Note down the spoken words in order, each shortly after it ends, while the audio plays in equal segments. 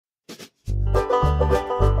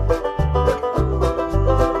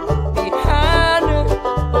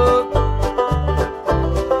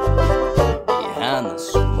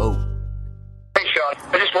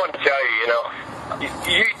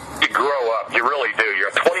You really do.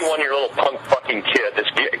 You're a 21-year-old punk fucking kid.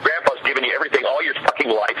 Grandpa's given you everything all your fucking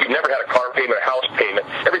life. You've never had a car payment, a house payment.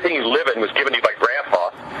 Everything you live in was given to you by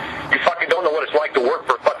Grandpa. You fucking don't know what it's like to work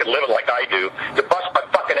for a fucking living like I do, to bust my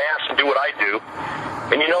fucking ass and do what I do.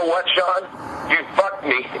 And you know what, Sean? You fucked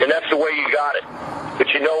me, and that's the way you got it.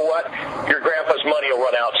 But you know what? Your grandpa's money will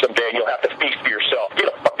run out someday, and you'll have to feast for yourself.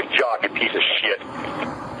 Get a fucking job, you piece of shit.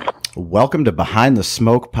 Welcome to Behind the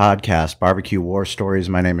Smoke Podcast, Barbecue War Stories.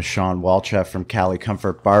 My name is Sean Walchef from Cali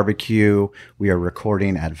Comfort Barbecue. We are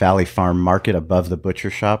recording at Valley Farm Market above the butcher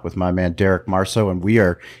shop with my man Derek Marceau, and we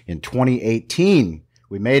are in 2018.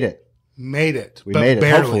 We made it. We made it.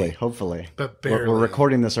 Barely. Hopefully. But barely. We're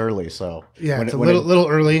recording this early, so yeah, it's a little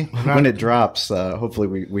early. When it drops,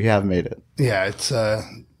 hopefully we have made it. Yeah, it's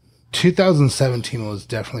 2017 was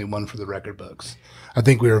definitely one for the record books. I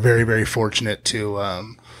think we were very, very fortunate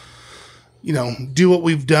to do what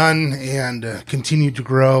we've done and continue to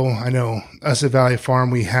grow. I know us at Valley Farm,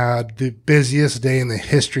 we had the busiest day in the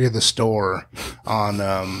history of the store on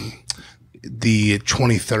the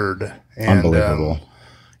 23rd. And, unbelievable.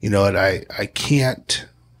 I can't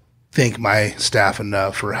thank my staff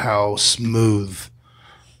enough for how smooth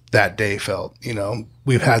that day felt.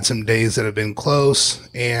 We've had some days that have been close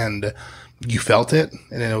and you felt it,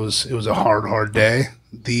 and it was a hard day.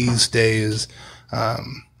 These days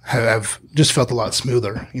have just felt a lot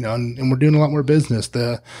smoother, and we're doing a lot more business.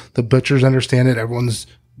 The butchers understand it. Everyone's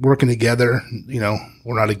working together.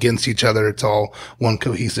 We're not against each other. It's all one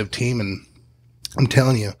cohesive team. And I'm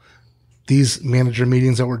telling you, these manager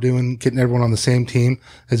meetings that we're doing, getting everyone on the same team,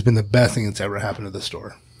 has been the best thing that's ever happened to the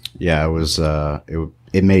store. Yeah, it was.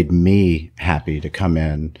 It made me happy to come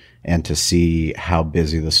in and to see how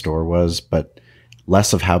busy the store was, but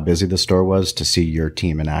less of how busy the store was to see your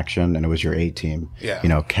team in action, and it was your A team.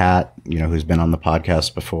 Yeah. Kat, who's been on the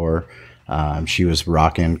podcast before, she was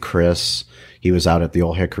rocking. Chris, he was out at the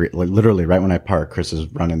Old Hickory, like literally right when I parked. Chris is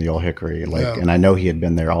running the Old Hickory, and I know he had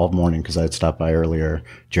been there all morning because I had stopped by earlier.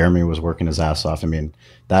 Jeremy was working his ass off. I mean,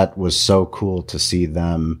 that was so cool to see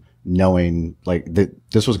them knowing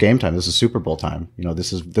this was game time. This is Super Bowl time.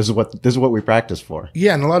 This is what we practice for.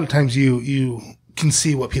 Yeah, and a lot of times you can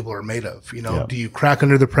see what people are made of. Yeah. Do you crack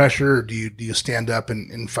under the pressure, or do you stand up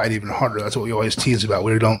and fight even harder? That's what we always tease about.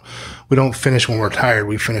 We don't finish when we're tired.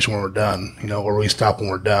 We finish when we're done, or we stop when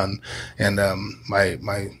we're done. And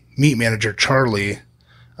my meat manager Charlie,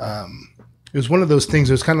 it was one of those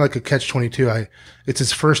things. It was kind of like a catch-22. It's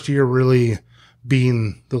his first year really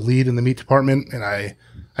being the lead in the meat department, and I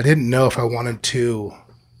didn't know if I wanted to,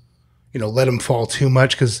 let him fall too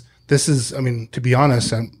much, because this is, to be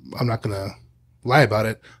honest, I'm not going to lie about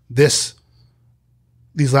it. These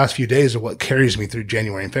last few days are what carries me through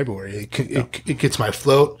January and February. It gets my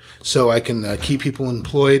float so I can keep people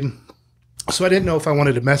employed. So I didn't know if I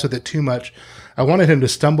wanted to mess with it too much. I wanted him to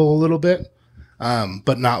stumble a little bit,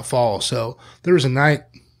 but not fall. So there was a night,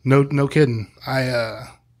 no kidding. I,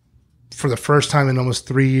 for the first time in almost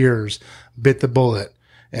 3 years, bit the bullet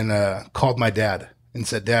and called my dad and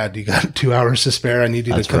said, "Dad, you got 2 hours to spare? I need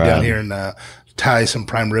you to come down here and tie some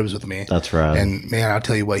prime ribs with me." That's right. And man, I'll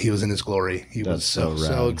tell you what, he was in his glory. He was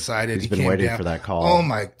so excited. He's been waiting for that call. Oh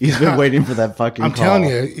my God. He's been waiting for that fucking call. I'm telling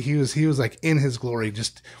you, he was like in his glory.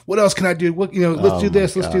 Just, what else can I do? Let's do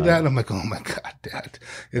this, let's do that. And I'm like, oh my God, Dad.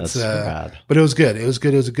 It's bad. But it was good. It was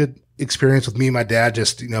a good experience with me and my dad,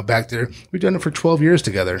 just, back there. We've done it for 12 years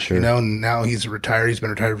together, sure. And now he's retired. He's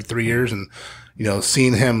been retired for 3 years, and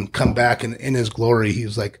seeing him come back in his glory, he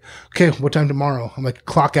was like, "Okay, what time tomorrow?" I'm like,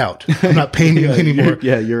 "Clock out. I'm not paying you anymore."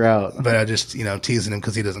 You're out. But I just, teasing him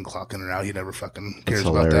because he doesn't clock in or out. He never fucking cares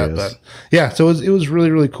about that. But yeah, so it was really,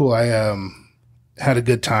 really cool. I had a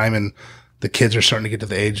good time, and the kids are starting to get to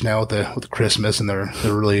the age now with Christmas, and they're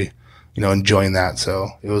really, enjoying that. So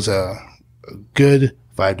it was a good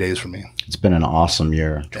 5 days for me. It's been an awesome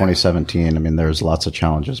year. 2017. There's lots of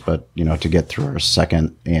challenges, but to get through our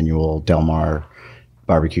second annual Del Mar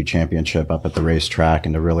Barbecue Championship up at the racetrack,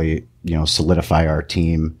 and to really, solidify our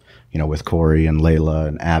team, with Corey and Layla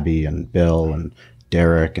and Abby and Bill and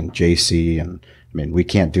Derek and JC. And we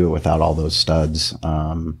can't do it without all those studs,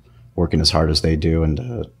 working as hard as they do, and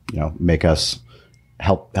to, make us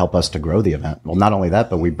help us to grow the event. Well, not only that,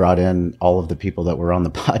 but we brought in all of the people that were on the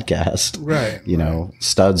podcast. Right.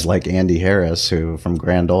 Studs like Andy Harris, who from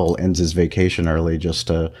Grand Ole ends his vacation early just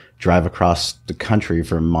to drive across the country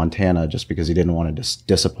from Montana just because he didn't want to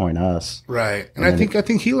disappoint us. Right. And I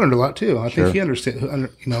think he learned a lot too. I think he understood,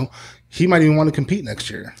 he might even want to compete next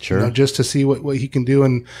year. Sure. Just to see what he can do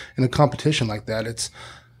in a competition like that.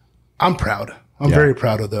 I'm proud. I'm very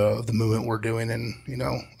proud of the movement we're doing. And,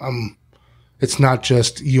 it's not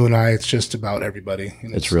just you and I, it's just about everybody.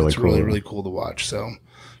 And it's really cool. really, really cool to watch. So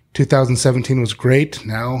 2017 was great.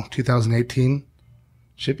 Now 2018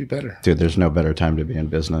 should be better. Dude, there's no better time to be in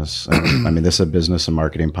business. I mean, this is a business and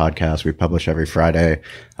marketing podcast. We publish every Friday.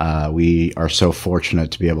 We are so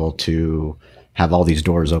fortunate to be able to have all these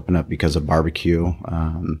doors open up because of barbecue,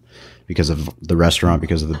 because of the restaurant,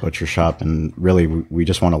 because of the butcher shop. And really, we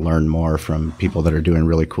just want to learn more from people that are doing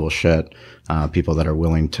really cool shit, people that are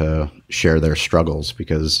willing to share their struggles.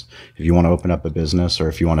 Because if you want to open up a business or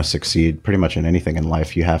if you want to succeed pretty much in anything in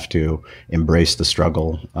life, you have to embrace the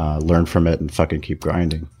struggle, learn from it, and fucking keep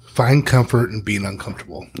grinding. Find comfort in being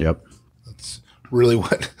uncomfortable. Yep. That's really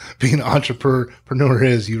what being an entrepreneur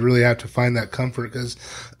is. You really have to find that comfort because,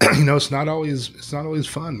 it's not always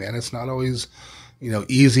fun, man. It's not always,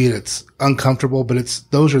 easy and it's uncomfortable, but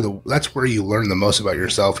that's where you learn the most about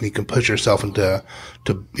yourself and you can push yourself into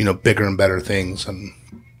bigger and better things. And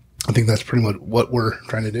I think that's pretty much what we're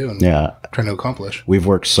trying to do and trying to accomplish. We've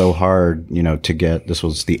worked so hard, to get, this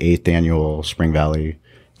was the 8th annual Spring Valley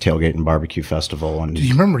Tailgate and Barbecue Festival. And do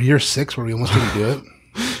you remember year 6 where we almost didn't do it?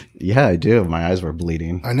 Yeah, I do. My eyes were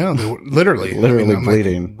bleeding. I know. They were literally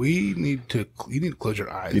bleeding. Like, you need to close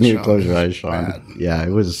your eyes. You need to close your eyes, Sean. Bad. Yeah,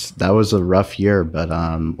 that was a rough year, but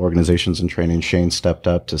organizations and training, Shane stepped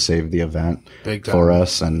up to save the event for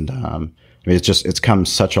us. And it's come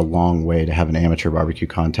such a long way to have an amateur barbecue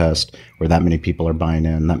contest where that many people are buying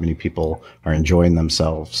in, that many people are enjoying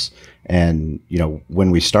themselves. And,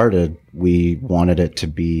 when we started, we wanted it to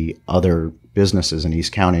be other businesses in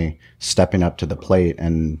East County stepping up to the plate,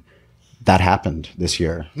 and that happened this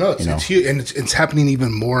year. No, it's huge, and it's happening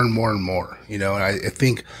even more and more and more. And I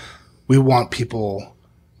think we want people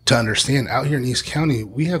to understand out here in East County,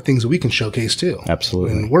 we have things that we can showcase too.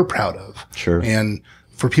 Absolutely, and we're proud of. Sure, and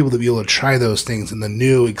for people to be able to try those things and the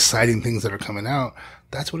new exciting things that are coming out.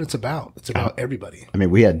 That's what it's about. It's about everybody. I mean,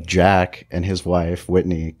 we had Jack and his wife,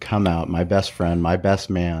 Whitney, come out, my best friend, my best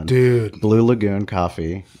man. Dude. Blue Lagoon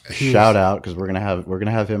Coffee. Shout out, because we're gonna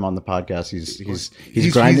have him on the podcast.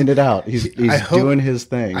 He's grinding it out. He's doing his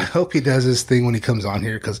thing. I hope he does his thing when he comes on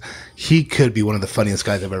here, because he could be one of the funniest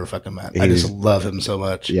guys I've ever fucking met. I just love him so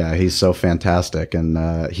much. Yeah, he's so fantastic.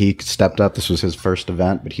 And he stepped up. This was his first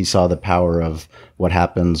event, but he saw the power of what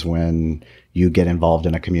happens when you get involved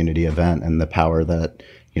in a community event, and the power that,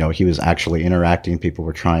 he was actually interacting. People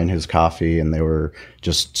were trying his coffee and they were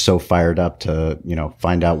just so fired up to,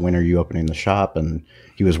 find out when are you opening the shop. And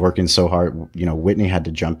he was working so hard. Whitney had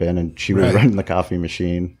to jump in and she was running the coffee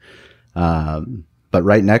machine. But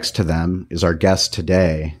right next to them is our guest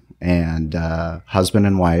today, and husband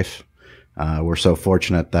and wife. We're so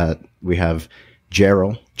fortunate that we have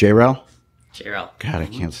Jayrell. God, I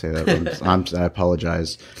can't say that. I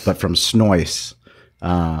apologize. But from Snoice,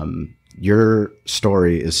 your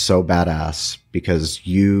story is so badass because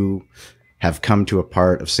you have come to a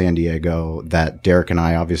part of San Diego that Derek and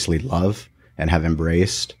I obviously love and have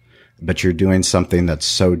embraced, but you're doing something that's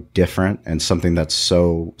so different and something that's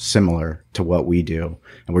so similar to what we do.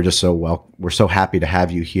 And we're just we're so happy to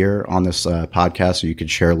have you here on this podcast so you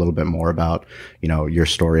could share a little bit more about, your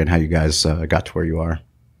story and how you guys got to where you are.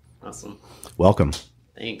 Awesome. Welcome.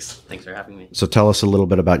 Thanks for having me. So tell us a little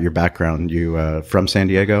bit about your background. You from San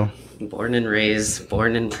Diego? Born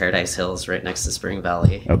in Paradise Hills, right next to Spring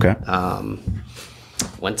Valley. Okay.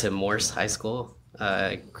 Went to Morse High School.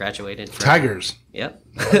 Graduated from Tigers. Yep.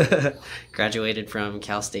 Graduated from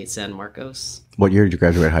Cal State San Marcos. What year did you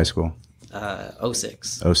graduate high school?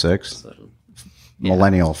 06. 06? So,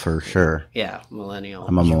 millennial for sure. Yeah, millennial.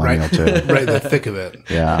 I'm a millennial too. Right in the thick of it.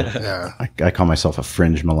 Yeah. I call myself a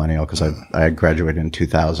fringe millennial because I graduated in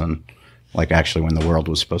 2000, like actually when the world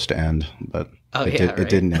was supposed to end, but it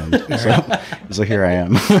didn't end. So here I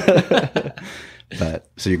am. But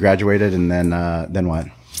so you graduated, and then what?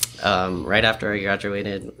 Right after I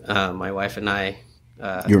graduated, my wife and I,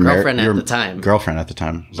 you were girlfriend at the time. Girlfriend at the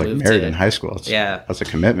time. It was like married in high school. That's a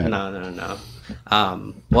commitment. No.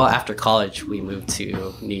 Well, after college, we moved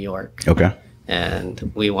to New York. Okay.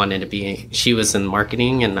 And we wanted to be, she was in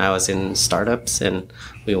marketing and I was in startups, and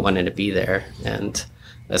we wanted to be there. And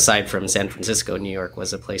aside from San Francisco, New York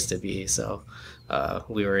was a place to be. So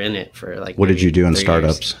we were in it for like. What did you do in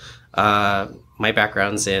startups? My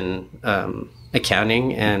background's in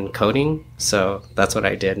accounting and coding. So that's what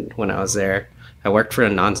I did when I was there. I worked for a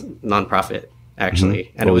nonprofit, actually.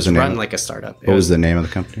 Mm-hmm. And it was run like a startup. What was the name of the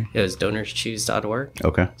company? It was donorschoose.org.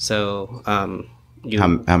 Okay. So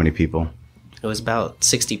how many people? It was about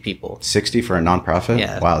 60 people. 60 for a nonprofit?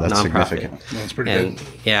 Yeah. Wow, that's significant. That's pretty good.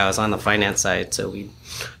 Yeah, I was on the finance side, so we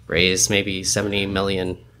raised maybe $70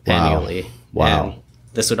 million annually. Wow. And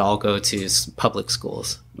this would all go to public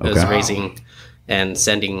schools. It was Okay. raising and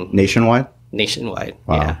sending Nationwide? nationwide.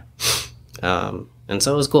 Wow. Yeah. And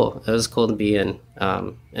so it was cool. It was cool to be in,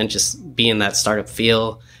 and just be in that startup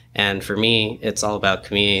feel. And for me, it's all about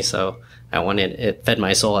community. So it fed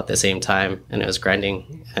my soul at the same time, and it was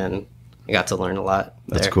grinding, and I got to learn a lot.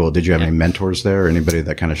 That's there. cool. Did you have any mentors there or anybody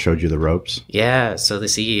that kind of showed you the ropes? Yeah. So the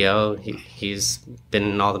CEO, he's been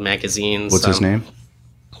in all the magazines. What's his name?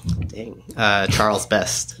 Dang. Charles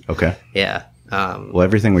Best. Okay. Yeah. Well,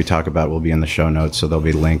 everything we talk about will be in the show notes, so there'll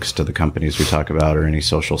be links to the companies we talk about or any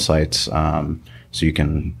social sites, so you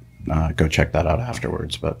can go check that out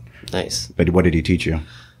afterwards. But what did he teach you?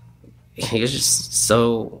 He was just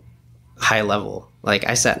so high level. Like,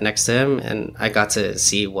 I sat next to him and I got to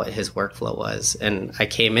see what his workflow was, and I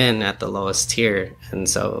came in at the lowest tier, and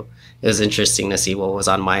so it was interesting to see what was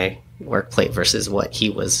on my work plate versus what he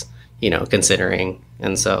was considering.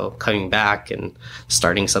 And so coming back and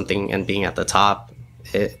starting something and being at the top,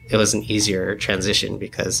 it was an easier transition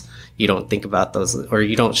because you don't think about those, or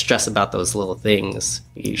you don't stress about those little things.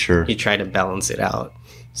 You try to balance it out.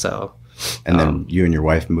 So, and then you and your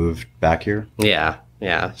wife moved back here? Yeah.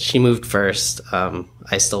 She moved first.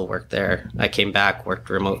 I still worked there. I came back, worked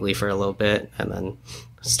remotely for a little bit, and then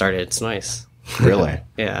started Snoice. Really?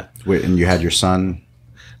 Yeah. Wait, and you had your son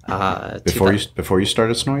before you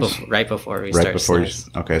started Snoice? Right before we started Snoice.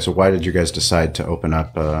 Okay, so why did you guys decide to open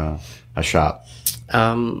up a shop?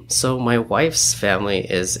 So my wife's family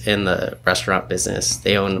is in the restaurant business.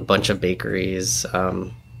 They own a bunch of bakeries,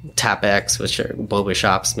 TapX, which are boba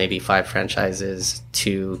shops, maybe 5 franchises,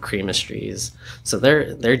 2 creamistries. So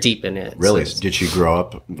they're deep in it. Really? So did she grow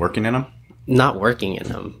up working in them? Not working in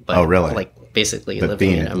them, but like basically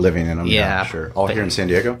living in them. Yeah, sure. All here in San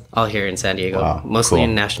Diego? All here in San Diego. Wow, mostly cool.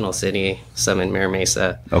 in National City, some in Mira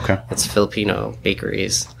Mesa. Okay. It's Filipino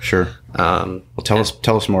bakeries. Sure. Well,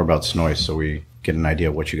 tell us more about Snoice so we get an idea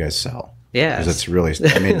of what you guys sell. Yeah. Because it's really,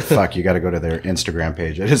 fuck, you got to go to their Instagram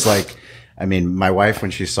page. It is like, my wife, when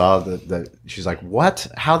she saw she's like, what?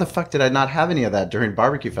 How the fuck did I not have any of that during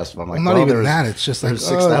barbecue festival? I'm like, not even that. It's just like, there's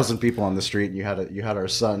 6,000 people on the street and you had our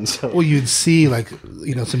son. So. Well, you'd see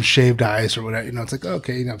some shaved ice or whatever. It's like,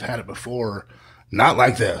 okay, I've had it before. Not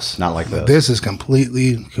like this. Not like this. This is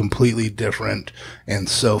completely different and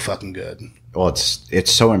so fucking good. Well,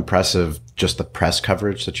 it's so impressive, just the press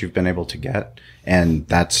coverage that you've been able to get. And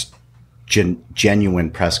that's genuine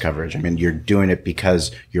press coverage. You're doing it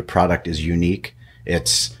because your product is unique.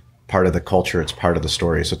 It's part of the culture. It's part of the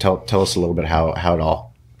story. So tell us a little bit how it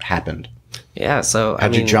all happened. Yeah. So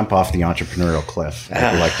how'd you jump off the entrepreneurial cliff?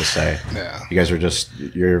 I like to say. Yeah. You guys are as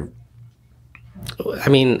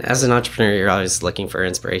an entrepreneur, you're always looking for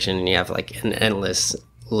inspiration, and you have like an endless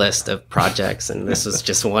list of projects, and this was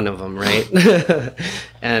just one of them, right?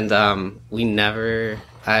 And we never.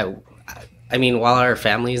 While our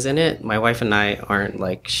family's in it, my wife and I aren't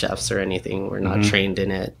like chefs or anything. We're not trained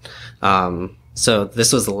in it. So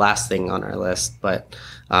this was the last thing on our list, but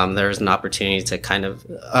there was an opportunity to kind of,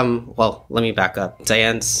 let me back up.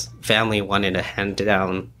 Diane's family wanted to hand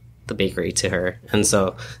down the bakery to her. And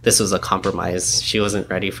so this was a compromise. She wasn't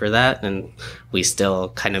ready for that. And we still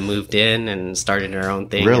kind of moved in and started our own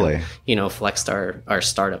thing. Really? And, flexed our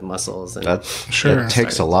startup muscles. And that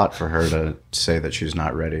takes a lot for her to say that she's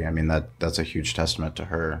not ready. That's a huge testament to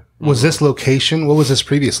her. Was this location? What was this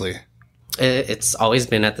previously? It's always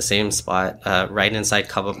been at the same spot, right inside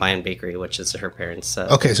Kababayan Bakery, which is her parents'.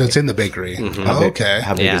 Okay, so it's in the bakery. Mm-hmm. How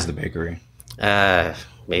big is the bakery?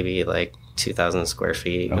 Maybe like 2,000 square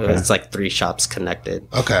feet. Okay. It's like 3 shops connected.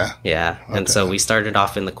 Okay. Yeah. And so we stared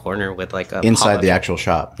off in the corner with like a inside the actual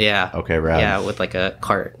shop. Yeah. Okay, rad. Yeah, with like a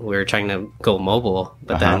cart. We were trying to go mobile,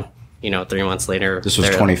 but then 3 months later. This was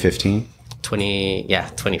 2015?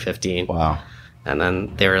 2015. Wow. And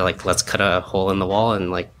then they were like, let's cut a hole in the wall and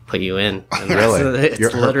like put you in. And really?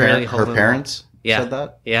 It's literally her parents said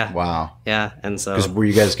that? Yeah. Wow. Yeah. And so. Because were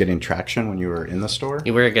you guys getting traction when you were in the store? We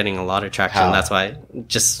were getting a lot of traction. How? That's why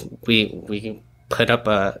we put up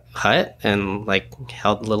a hut and like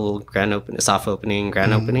held a little soft opening,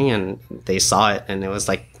 opening, and they saw it. And it was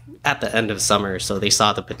like at the end of summer. So they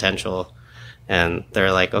saw the potential. And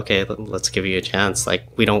they're like, okay, let's give you a chance. Like,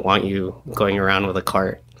 we don't want you going around with a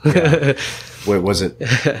cart. Yeah. Wait, was it?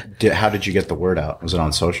 How did you get the word out? Was it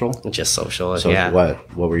on social? Just social. So yeah.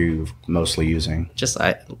 What were you mostly using? Just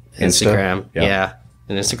Instagram. Yeah.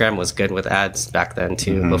 And Instagram was good with ads back then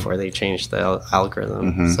too, before they changed the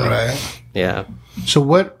algorithm. So, right. Yeah. So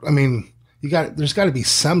there's got to be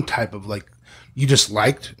some type of like. You just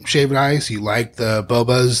liked shaved ice. You liked the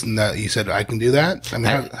bobas, and that you said I can do that.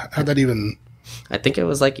 How'd that even? I think it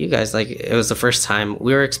was like you guys. Like, it was the first time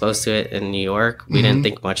we were exposed to it in New York. We didn't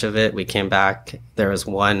think much of it. We came back. There was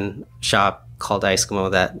one shop called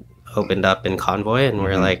Eskimo that opened up in Convoy, and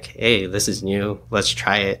we're like, hey, this is new. Let's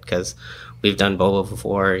try it, because we've done boba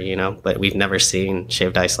before, but we've never seen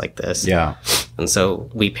shaved ice like this. Yeah. And so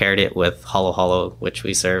we paired it with Holo Holo, which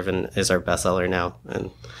we serve and is our bestseller now.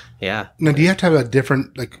 And yeah. Now, do you have to have a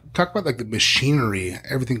different, talk about the machinery,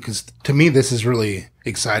 everything? Because to me, this is really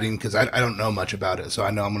exciting, because I don't know much about it. So I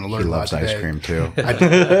know I'm going to learn a lot today. He loves ice cream too.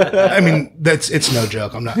 I mean, it's no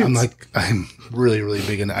joke. I'm really, really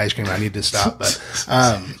big into ice cream. I need to stop.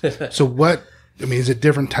 But, so what, is it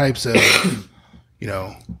different types of,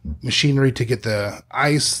 machinery to get the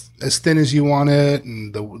ice as thin as you want it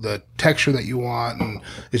and the texture that you want? And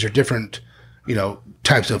is there different,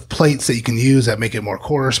 types of plates that you can use that make it more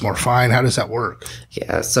coarse, more fine? How does that work?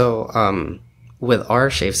 Yeah. So, with our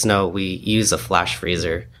shaved snow, we use a flash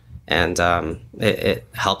freezer, and it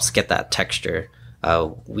helps get that texture.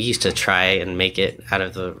 We used to try and make it out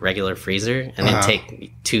of the regular freezer, and it'd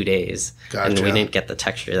take 2 days, and we didn't get the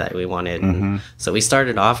texture that we wanted. So we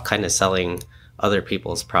started off kind of selling other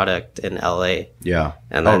people's product in LA. Yeah.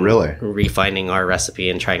 And then really? refining our recipe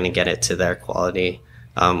and trying to get it to their quality.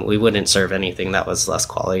 We wouldn't serve anything that was less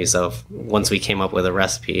quality. So once we came up with a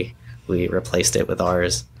recipe, we replaced it with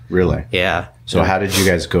ours. Really? Yeah. So how did you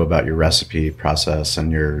guys go about your recipe process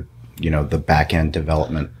and your, the back end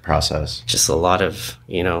development process? Just a lot of,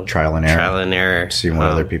 trial and error. Seeing what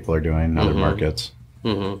other people are doing in other markets.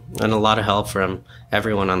 And a lot of help from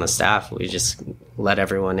everyone on the staff. We just let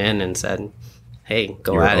everyone in and said, hey,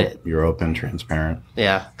 go at it. You're open, transparent.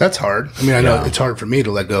 Yeah. That's hard. I know it's hard for me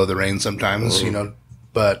to let go of the reins sometimes,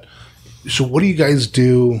 but so what do you guys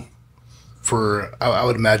do for, I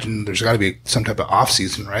would imagine there's got to be some type of off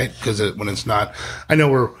season, right? Because when it's not, I know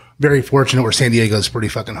we're very fortunate where San Diego is pretty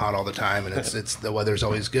fucking hot all the time, and it's the weather's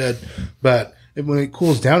always good. But when it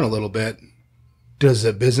cools down a little bit, does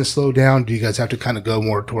the business slow down? Do you guys have to kind of go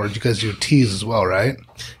more towards, you guys do teas as well, right?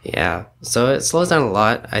 Yeah. So it slows down a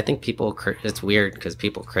lot. I think it's weird because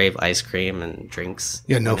people crave ice cream and drinks.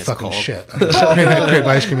 Yeah, no fucking cold. Shit. I crave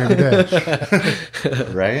ice cream every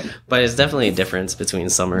day. Right? But it's definitely a difference between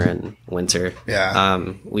summer and winter. Yeah.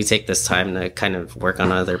 We take this time to kind of work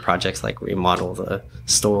on other projects, like remodel the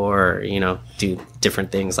store, or, do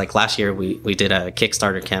different things. Like last year, we did a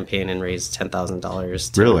Kickstarter campaign and raised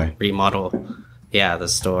 $10,000 to remodel. Yeah, the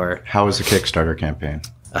store. How was the Kickstarter campaign?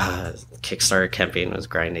 Kickstarter campaign was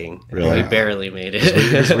grinding. Really? We barely made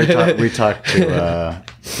it. we talked to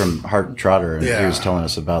from Hart Trotter, and he was telling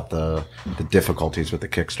us about the difficulties with the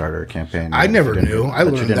Kickstarter campaign. I never knew. I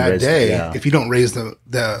learned that day. If you don't raise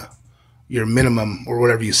your minimum or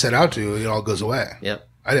whatever you set out to, it all goes away. Yep.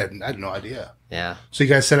 I had no idea. Yeah. So you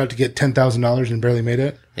guys set out to get $10,000 and barely made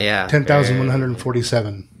it? Yeah.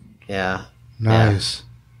 10,147. Yeah. Nice. Yeah.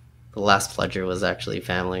 The last pledger was actually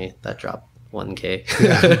family that dropped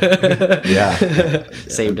 $1,000. Yeah.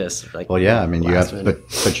 Saved us. Well, yeah. You have,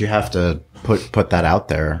 but you have to put that out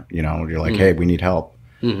there. You're like, hey, we need help.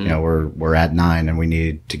 We're at 9 and we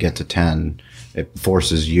need to get to 10. It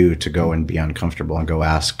forces you to go and be uncomfortable and go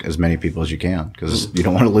ask as many people as you can, because you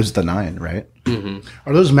don't want to lose the 9, right?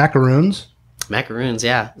 Are those macaroons? Macaroons,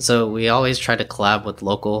 yeah. So we always try to collab with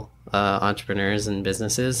local entrepreneurs and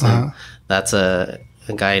businesses. And that's a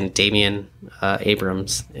guy named Damian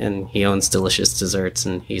Abrams, and he owns Delicious Desserts,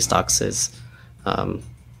 and he stocks his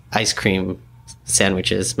ice cream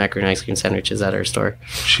sandwiches, macaroon ice cream sandwiches at our store.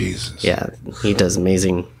 Jesus. Yeah, he does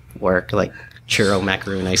amazing work, like churro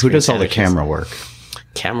macaroon ice cream. Who does sandwiches. all the camera work?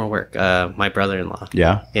 Camera work, my brother-in-law.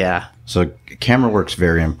 Yeah? Yeah. So camera work's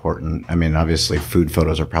very important. Obviously food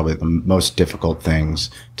photos are probably the most difficult things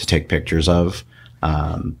to take pictures of.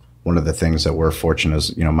 One of the things that we're fortunate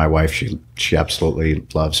is, my wife, she absolutely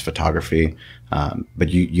loves photography. But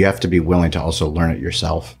you have to be willing to also learn it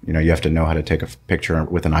yourself. You have to know how to take a picture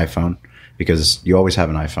with an iPhone, because you always have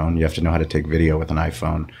an iPhone. You have to know how to take video with an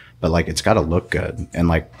iPhone, but it's got to look good.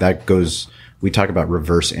 And that goes, we talk about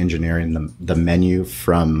reverse engineering the menu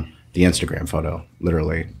from the Instagram photo.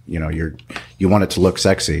 Literally, you want it to look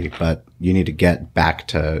sexy, but you need to get back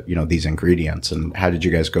to, these ingredients. And how did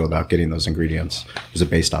you guys go about getting those ingredients? Was it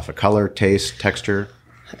based off of color, taste, texture?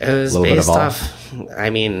 It was based off,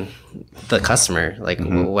 the customer,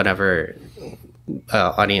 whatever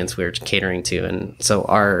audience we were catering to. And so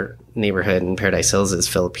our neighborhood in Paradise Hills is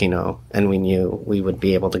Filipino, and we knew we would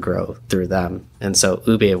be able to grow through them. And so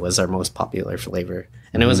ube was our most popular flavor.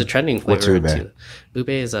 And it was a trending flavor. What's ube? Ube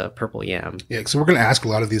is a purple yam. Yeah, so we're going to ask a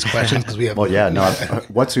lot of these questions because we have... Well, yeah, no.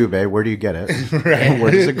 What's ube? Where do you get it? Right.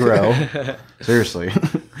 Where does it grow? Seriously.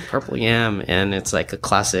 purple yam, and it's like a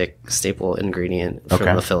classic staple ingredient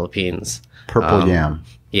from the Philippines. Purple yam.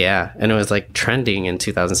 Yeah, and it was like trending in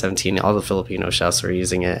 2017. All the Filipino chefs were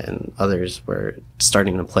using it, and others were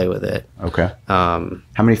starting to play with it. Okay. How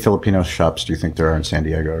many Filipino shops do you think there are in San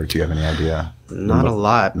Diego, or do you have any idea? Not a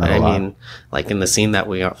lot, but I lot. mean, like in the scene that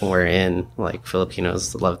we're in, like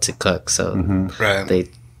Filipinos love to cook, so Right.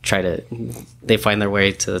 they find their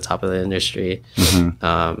way to the top of the industry.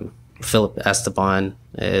 Philip Esteban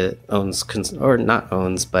owns,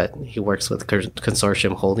 but he works with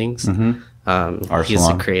Consortium Holdings. He's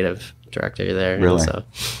the creative director there. Really? And so,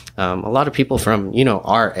 a lot of people from,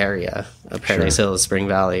 our area, Paradise Hills, Spring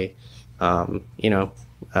Valley,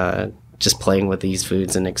 just playing with these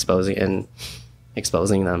foods and exposing them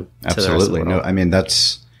to the rest of the world. No, I mean,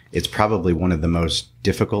 it's probably one of the most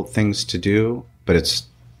difficult things to do, but it's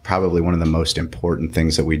probably one of the most important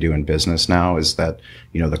things that we do in business now is that,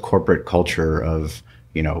 the corporate culture of,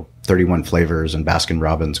 31 flavors and Baskin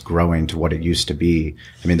Robbins growing to what it used to be.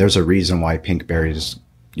 I mean, there's a reason why Pink Berries,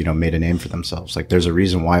 made a name for themselves. Like, there's a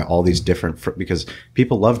reason why all these different, because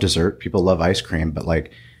people love dessert, people love ice cream, but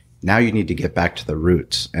like, now you need to get back to the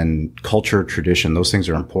roots and culture, tradition. Those things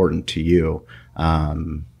are important to you.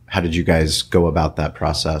 How did you guys go about that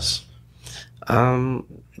process?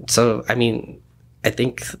 So, I mean, I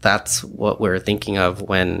think that's what we're thinking of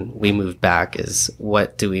when we moved back is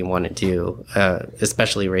what do we want to do,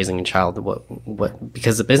 especially raising a child, what,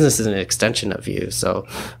 because the business is an extension of you. So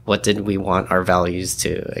what did we want our values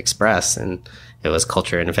to express? And it was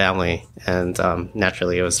culture and family. And,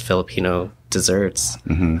 naturally it was Filipino desserts.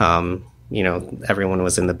 Everyone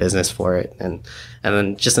was in the business for it. And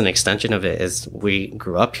then just an extension of it is we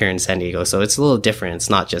grew up here in San Diego. So it's a little different. It's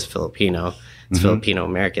not just Filipino. It's Filipino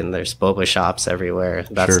American. There's boba shops everywhere.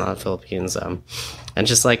 That's not Philippines. And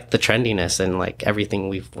just like the trendiness and like everything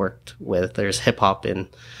we've worked with. There's hip hop and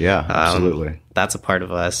absolutely. That's a part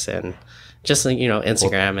of us. And just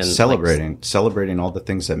Instagram and celebrating all the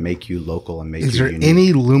things that make you local and make you unique. Is there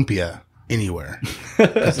any lumpia anywhere?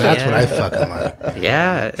 'Cause that's what I fucking like.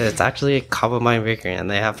 Yeah, it's actually a Kababayan Bakery, and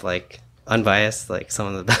they have like unbiased, like some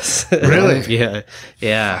of the best. Really? Yeah.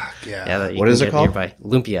 Yeah. What is it called? Nearby.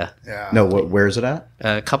 Lumpia. Yeah. No, where is it at?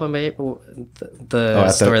 Kababayan, the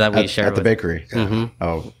store that we share at the bakery.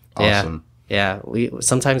 Oh, awesome. Yeah.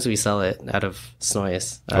 Sometimes we sell it out of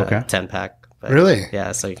Snoice, 10-pack. Really?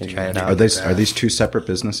 Yeah, so you can try it out. Are these two separate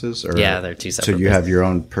businesses? Or, yeah, they're two separate. So you have your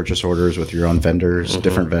own purchase orders with your own vendors,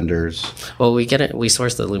 different vendors. Well, we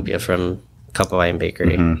source the lumpia from Kababayan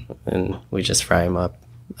Bakery, and we just fry them up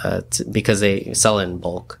because they sell it in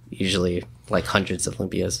bulk, usually like hundreds of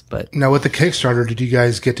lumpias. But now with the Kickstarter, did you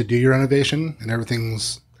guys get to do your renovation and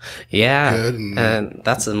everything's good? And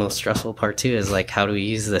that's the most stressful part too. Is like, how do we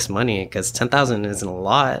use this money? Because $10,000 isn't a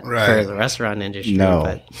lot for the restaurant industry. No,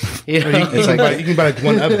 but, you can buy like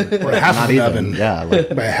one oven or half an oven. Yeah,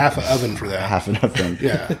 like buy half an oven for that. Half an oven.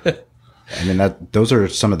 Yeah. I mean, those are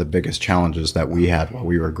some of the biggest challenges that we had while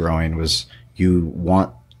we were growing. Was you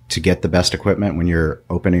want to get the best equipment when you're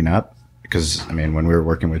opening up. Because, I mean, when we were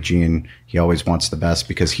working with Gene, he always wants the best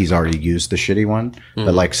because he's already used the shitty one.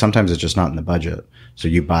 But, like, sometimes it's just not in the budget. So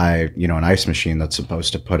you buy, an ice machine that's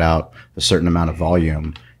supposed to put out a certain amount of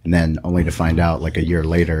volume, and then only to find out, like, a year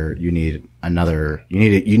later, you needed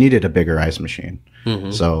a bigger ice machine.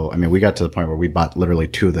 So, I mean, we got to the point where we bought literally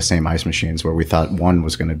two of the same ice machines where we thought one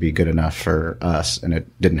was going to be good enough for us, and it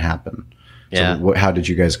didn't happen. Yeah. So how did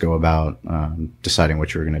you guys go about deciding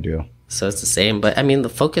what you were going to do? So it's the same, but I mean, the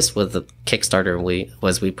focus with the Kickstarter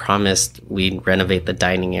we promised we'd renovate the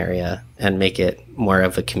dining area and make it more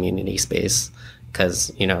of a community space.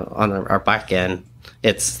 Because, on our back end,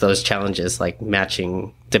 it's those challenges like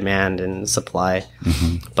matching demand and supply.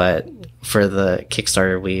 But for the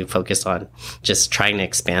Kickstarter, we focused on just trying to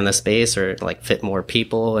expand the space or like fit more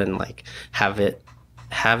people and like have it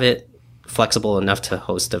flexible enough to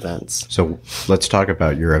host events. So let's talk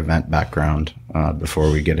about your event background before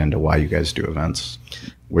we get into why you guys do events.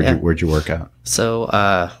 Where'd you work at?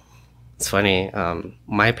 So it's funny.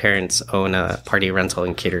 My parents own a party rental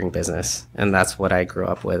and catering business, and that's what I grew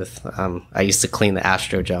up with. I used to clean the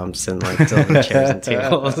Astro jumps and like deliver chairs and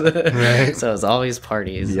tables. Right. So it was always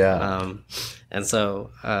parties. Yeah. And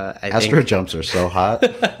so Astro jumps are so hot.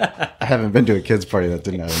 I haven't been to a kid's party that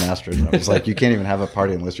didn't have an Astro jump. It's like you can't even have a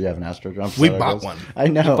party unless you have an Astro jump. We bought one. I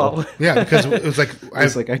know. Yeah, because it was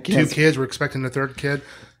like I have two kids. We're expecting a third kid.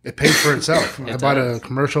 It paid for itself. I bought a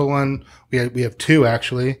commercial one. We have two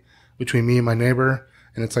actually between me and my neighbor,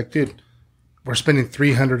 and it's like, dude, we're spending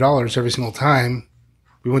 $300 every single time.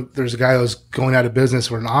 There's a guy that was going out of business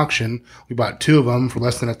for an auction. We bought two of them for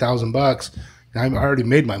less than $1,000. I already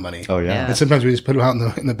made my money. Oh yeah. And sometimes we just put them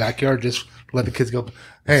out in the backyard, just let the kids go.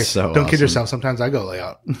 Hey, So don't kid awesome. yourself. Sometimes I go lay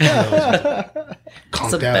out. It's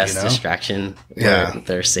Calm the down, best you know? distraction. Yeah. Where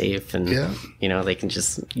they're safe and Yeah. they can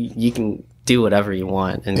just you can do whatever you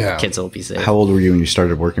want and Yeah. kids will be safe. How old were you when you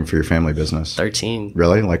started working for your family business? 13.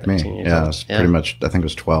 Really? Like me? 13 years Yeah, old. it's Yeah. pretty much. I think it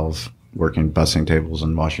was 12, working bussing tables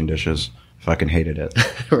and washing dishes. Fucking hated it.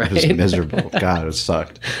 Right. It was miserable. God, it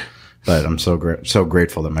sucked. But I'm so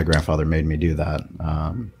grateful that my grandfather made me do that.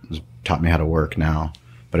 Taught me how to work now.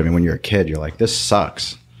 But I mean, when you're a kid, you're like, this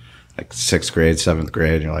sucks. Like 6th grade, 7th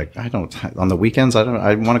grade, you're like, on the weekends,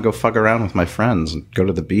 I want to go fuck around with my friends and go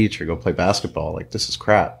to the beach or go play basketball. Like, this is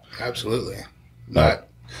crap. Absolutely. But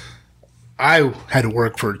I had to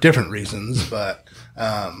work for different reasons, but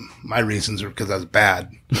my reasons were because I was bad.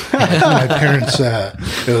 My parents,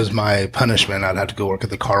 it was my punishment. I'd have to go work at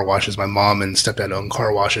the car washes. My mom and stepdad owned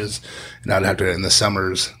car washes, and I'd have to, in the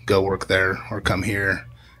summers, go work there or come here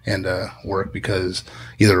and work because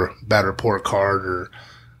either bad report card or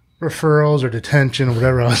referrals or detention or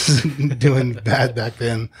whatever I was doing bad back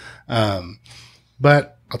then.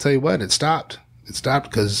 But I'll tell you what, it stopped. It stopped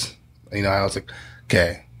because, I was like,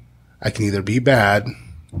 okay, I can either be bad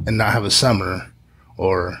and not have a summer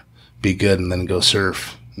or be good and then go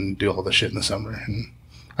surf and do all the shit in the summer. And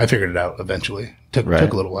I figured it out eventually. Took a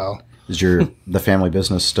little while. Is the family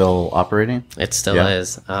business still operating? It still Yeah.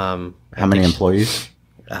 is. How many employees?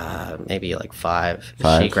 Maybe like 5.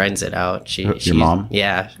 5? She grinds it out. Your mom?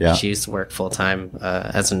 Yeah. Yeah. She used to work full time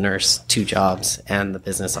as a nurse, 2 jobs and the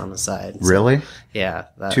business on the side. So, Really? yeah.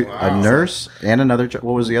 A nurse and another job?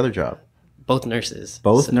 What was the other job? Both nurses.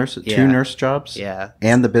 Both So, nurses? yeah. 2 nurse jobs? Yeah.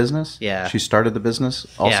 And the business? Yeah. She started the business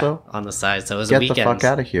also? Yeah, on the side. So it was a Get weekend. the fuck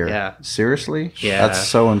out of here. Yeah. Seriously? Yeah. That's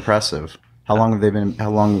so impressive. How long has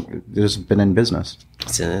it been in business?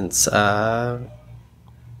 Since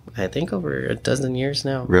I think over a dozen years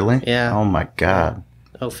now. Really? Yeah. Oh my God.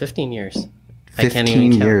 15 years. I can't 15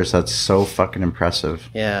 even count. years. That's so fucking impressive.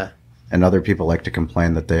 Yeah. And other people like to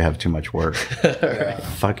complain that they have too much work.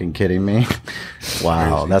 Fucking kidding me?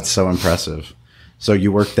 Wow. That's so impressive. So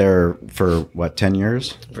you worked there for what, 10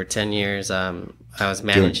 years? For 10 years, I was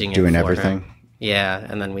managing Doing it for everything? her. Yeah,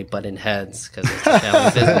 and then we butted heads because it's a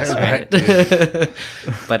family business,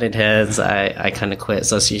 right? Butted heads. I kind of quit.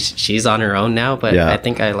 So she's on her own now, but Yeah. I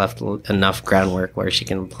think I left enough groundwork where she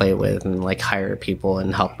can play with and like hire people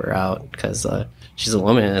and help her out because she's a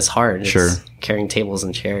woman and it's hard. Sure. It's carrying tables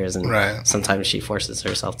and chairs, and Right. sometimes she forces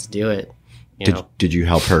herself to do it. Did you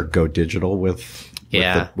help her go digital with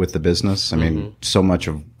the business? I mean, so much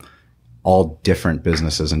of all different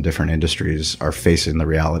businesses and different industries are facing the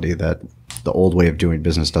reality that the old way of doing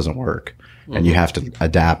business doesn't work. And you have to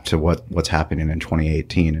adapt to what's happening in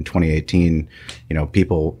 2018. In 2018,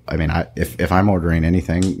 people, I mean, if I'm ordering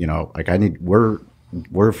anything, like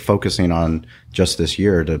we're focusing on just this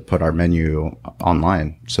year to put our menu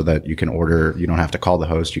online so that you can order, you don't have to call the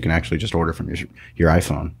host. You can actually just order from your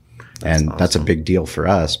iPhone. That's a big deal for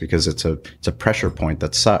us because it's a pressure point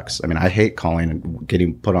that sucks. I mean, I hate calling and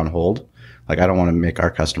getting put on hold. Like, I don't want to make our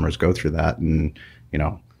customers go through that. And,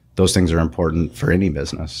 those things are important for any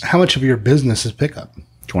business. How much of your business is pickup?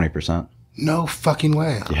 20%. No fucking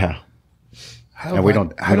way. Yeah. How And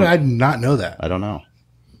did I not know that? I don't know.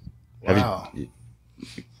 Wow.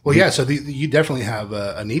 Well, yeah. So you definitely have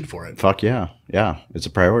a need for it. Fuck yeah. Yeah. It's a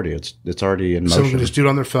priority. It's already in motion. Someone can just do it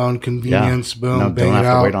on their phone, convenience, boom, No, bang don't have it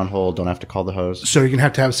out. to wait on hold. Don't have to call the host. So you're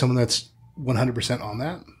going to have someone that's 100% on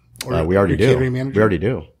that? Or We already your do. catering manager? We already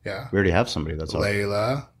do. Yeah. We already have somebody that's on.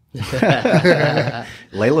 Layla.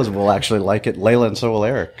 Layla's will actually like it. Layla and so will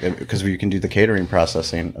Eric because you can do the catering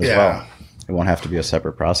processing as Yeah. well. It won't have to be a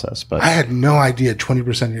separate process. But I had no idea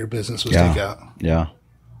 20% of your business was takeout. Yeah.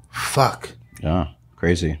 Fuck. Yeah.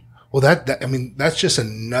 Crazy. Well, that I mean, that's just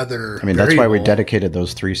another. I mean, that's why we variable. dedicated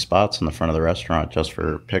those 3 spots in the front of the restaurant just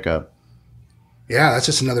for pickup. Yeah, that's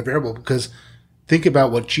just another variable because think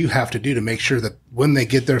about what you have to do to make sure that when they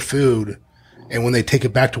get their food and when they take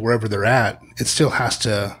it back to wherever they're at, it still has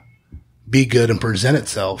to be good and present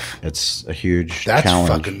itself. It's a huge That's challenge.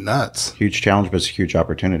 fucking nuts. Huge challenge, but it's a huge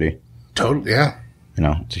opportunity. Totally. Yeah.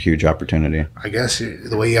 It's a huge opportunity. I guess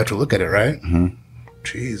the way you have to look at it, right? Mm-hmm.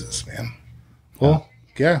 Jesus, man. Well,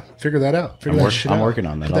 yeah, figure that out. Figure that shit out. I'm working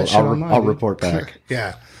on that. Put shit online, I'll dude. report back.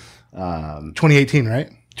 Yeah. 2018, right?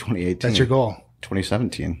 2018. That's your goal.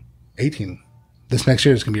 2017. 18. This next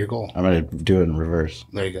year is going to be your goal. I'm going to do it in reverse.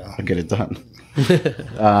 There you go. I'll get it done.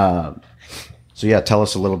 So yeah, tell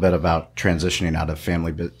us a little bit about transitioning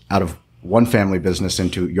out of one family business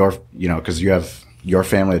into your, because you have your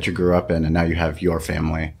family that you grew up in, and now you have your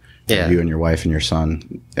family, Yeah. you and your wife and your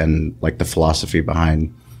son, and like the philosophy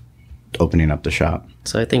behind opening up the shop?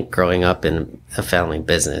 So I think growing up in a family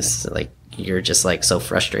business, like you're just like so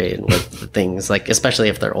frustrated with the things, like especially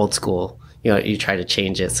if they're old school, you know, you try to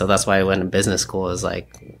change it. So that's why I went to business school, is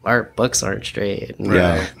like our books aren't straight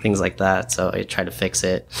and things like that. So I try to fix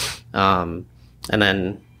it. And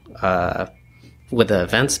then with the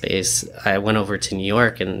event space, I went over to New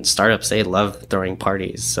York, and startups, they love throwing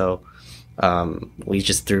parties. So we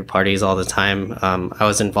just threw parties all the time. I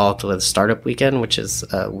was involved with Startup Weekend, which is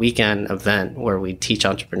a weekend event where we teach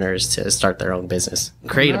entrepreneurs to start their own business,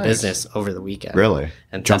 create a business over the weekend. Really?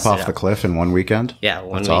 And jump off the cliff in one weekend? Yeah,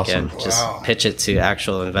 one That's weekend. Awesome. Just pitch it to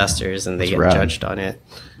actual investors, and they get rad. judged on it.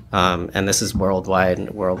 And this is worldwide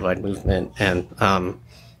movement. And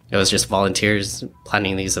it was just volunteers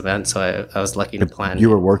planning these events. So I was lucky to plan. You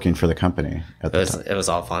were working for the company at the time. It was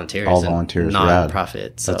all volunteers. All volunteers.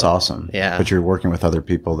 Non-profit. So, that's awesome. Yeah. But you're working with other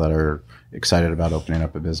people that are excited about opening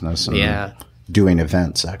up a business. And doing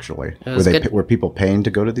events, actually. Were people paying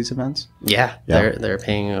to go to these events? Yeah. They're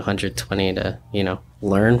paying $120 to, you know,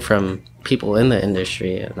 learn from people in the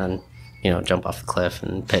industry, and then, you know, jump off the cliff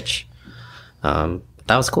and pitch. That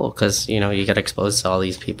was cool because, you know, you get exposed to all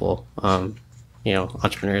these people. You know,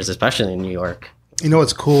 entrepreneurs, especially in New York. You know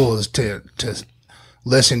what's cool is to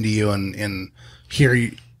listen to you and hear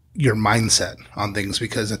your mindset on things,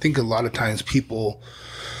 because I think a lot of times people,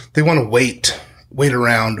 they want to wait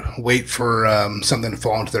around, wait for something to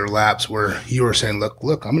fall into their laps, where you were saying,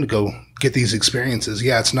 look, I'm going to go get these experiences.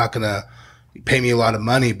 Yeah, it's not going to pay me a lot of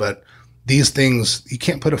money, but these things, you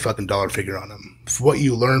can't put a fucking dollar figure on them. For what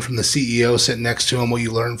you learn from the CEO sitting next to him, what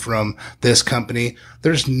you learn from this company,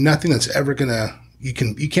 there's nothing that's ever you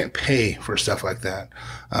can't pay for stuff like that.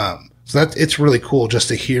 So it's really cool just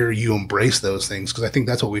to hear you embrace those things, because I think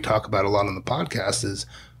that's what we talk about a lot on the podcast is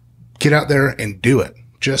get out there and do it.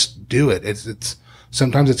 Just do it. It's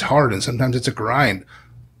sometimes it's hard and sometimes it's a grind,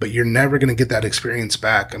 but you're never going to get that experience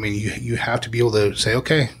back. I mean, you have to be able to say,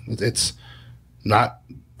 okay, it's not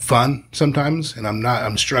fun sometimes, and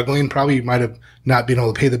I'm struggling. Probably you might have not been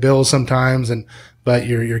able to pay the bills sometimes, but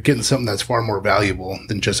you're getting something that's far more valuable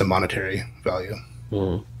than just a monetary value.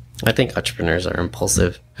 I think entrepreneurs are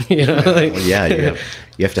impulsive. You know, like, you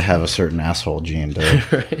have to have a certain asshole gene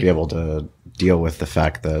to be able to deal with the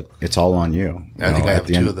fact that it's all on you. I think I have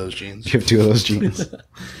two of those genes. You have two of those genes.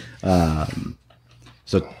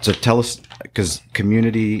 So tell us, because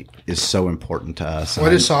community is so important to us. Well, I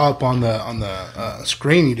just saw up on the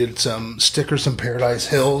screen you did some stickers from Paradise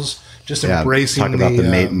Hills, just embracing. Talk about the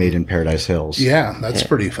Made in Paradise Hills. Yeah, that's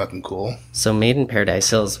pretty fucking cool. So Made in Paradise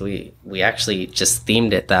Hills, we actually just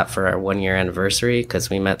themed it that for our 1-year anniversary, because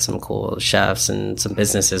we met some cool chefs and some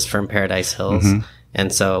businesses from Paradise Hills. Mm-hmm.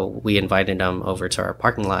 And so we invited them over to our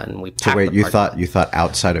parking lot, and we packed So wait, the you parking thought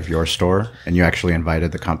outside of your store, and you actually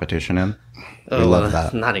invited the competition in? We love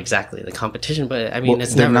that. Not exactly the competition, but I mean,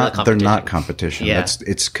 it's never the competition. They're not competition. Yeah.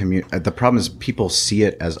 The problem is people see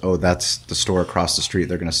it as, oh, that's the store across the street.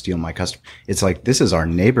 They're going to steal my customer. It's like, this is our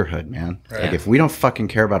neighborhood, man. Right. Like, if we don't fucking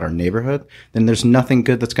care about our neighborhood, then there's nothing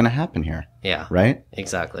good that's going to happen here. Yeah. Right?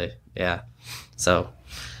 Exactly. Yeah. So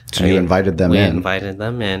you invited them in. We invited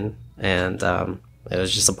them in, and it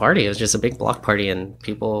was just a party. It was just a big block party, and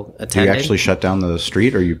people attended. You actually shut down the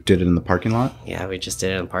street, or you did it in the parking lot? Yeah, we just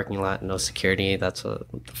did it in the parking lot. No security. That's what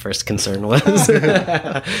the first concern was.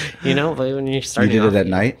 You know, but when you start, you did it at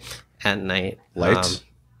night. At night, lights.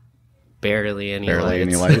 Barely any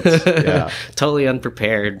lights. Yeah. Totally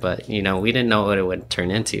unprepared, but you know, we didn't know what it would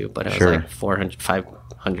turn into. But it was like 400,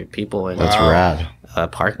 500 people in rad. A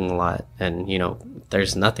parking lot, and you know,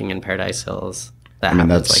 there's nothing in Paradise Hills.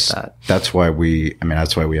 That's why we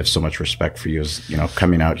have so much respect for you, is, you know,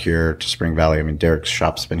 coming out here to Spring Valley. I mean, Derek's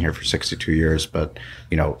shop's been here for 62 years, but,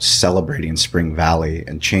 you know, celebrating Spring Valley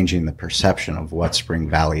and changing the perception of what Spring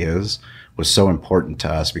Valley is was so important to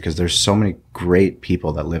us, because there's so many great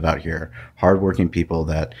people that live out here, hardworking people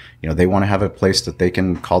that, you know, they want to have a place that they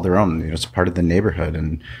can call their own. You know, it's part of the neighborhood.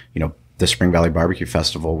 And, you know, the Spring Valley Barbecue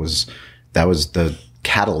Festival was the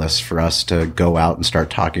catalyst for us to go out and start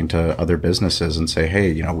talking to other businesses and say, hey,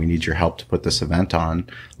 you know, we need your help to put this event on.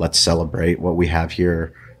 Let's celebrate what we have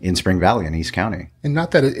here in Spring Valley and East County. And not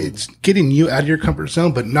that it's getting you out of your comfort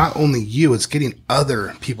zone, but not only you, it's getting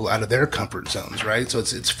other people out of their comfort zones, right? So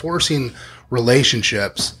it's forcing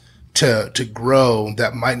relationships to grow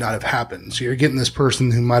that might not have happened. So you're getting this person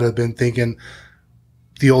who might have been thinking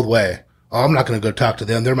the old way. Oh, I'm not going to go talk to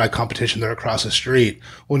them. They're my competition. They're across the street.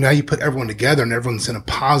 Well, now you put everyone together and everyone's in a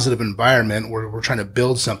positive environment where we're trying to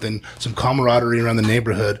build something, some camaraderie around the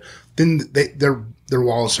neighborhood. Then their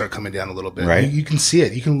walls start coming down a little bit. Right. You can see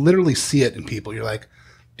it. You can literally see it in people. You're like,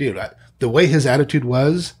 dude, the way his attitude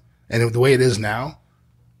was and the way it is now,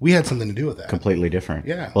 we had something to do with that. Completely different.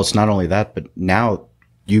 Yeah. Well, it's not only that, but now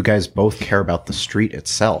you guys both care about the street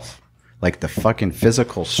itself, like the fucking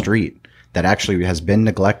physical street that actually has been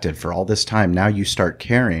neglected for all this time. Now you start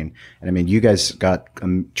caring. And I mean, you guys got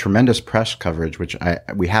tremendous press coverage, which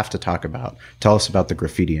we have to talk about. Tell us about the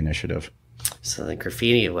graffiti initiative. So the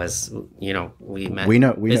graffiti was, we met. We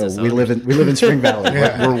know. We live in Spring Valley.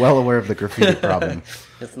 Yeah. We're well aware of the graffiti problem.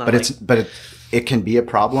 It's not but it can be a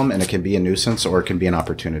problem, and it can be a nuisance, or it can be an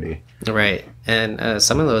opportunity. Right. And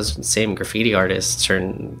some of those same graffiti artists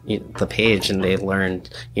turned the page and they learned,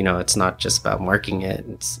 it's not just about marking it.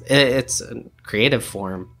 It's a creative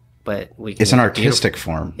form, but it's an artistic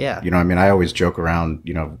form. Yeah. I mean, I always joke around,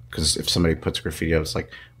 because if somebody puts graffiti up, it's like,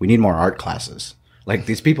 we need more art classes. Like,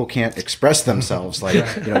 these people can't express themselves. Like,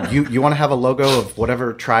 you want to have a logo of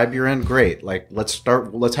whatever tribe you're in? Great. Like, let's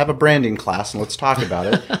have a branding class and let's talk about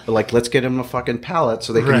it. But like, let's get them a fucking palette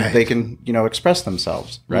so they can express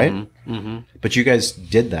themselves. Right. Mm-hmm. Mm-hmm. But you guys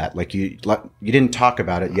did that. Like, you didn't talk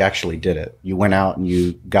about it. You actually did it. You went out and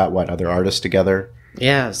you got other artists together.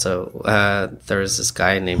 Yeah. So, there was this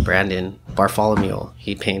guy named Brandon Bartholomew.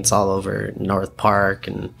 He paints all over North Park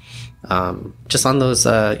and, just on those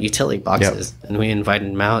utility boxes. Yep. And we invited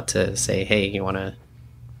him out to say, hey, you want to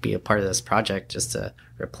be a part of this project, just to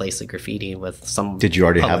replace the graffiti with some. Did you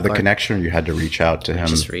already have the connection, or you had to reach out to him?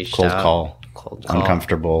 Just reached cold out. call,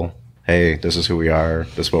 uncomfortable. Hey, this is who we are.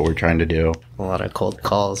 This is what we're trying to do. A lot of cold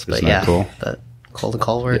calls, but Isn't that cool? That cold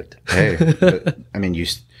call worked. Hey, but, I mean,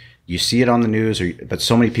 you see it on the news, but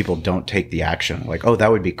so many people don't take the action. Like, oh,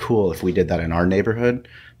 that would be cool if we did that in our neighborhood.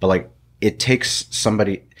 But like, it takes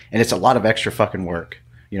somebody. And it's a lot of extra fucking work.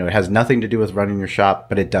 It has nothing to do with running your shop,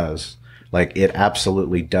 but it does. Like, it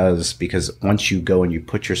absolutely does, because once you go and you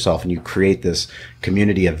put yourself and you create this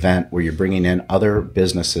community event where you're bringing in other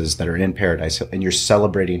businesses that are in Paradise Hill and you're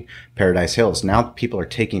celebrating Paradise Hills, now people are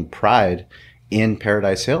taking pride in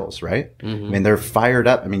Paradise Hills, right? Mm-hmm. I mean, they're fired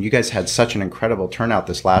up. I mean, you guys had such an incredible turnout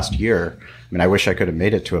this last year. I mean, I wish I could have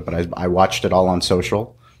made it to it, but I watched it all on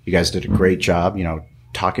social. You guys did a great job,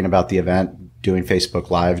 talking about the event, doing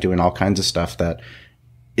Facebook Live, doing all kinds of stuff that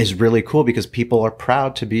is really cool, because people are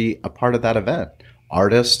proud to be a part of that event.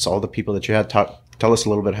 Artists, all the people that you had. Tell us a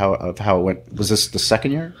little bit of how it went. Was this the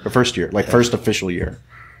second year or first year? Like, first official year?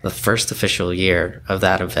 The first official year of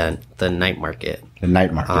that event, the night market. The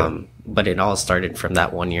night market. But it all started from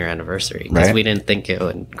that 1 year anniversary, because we didn't think it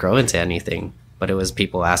would grow into anything. But it was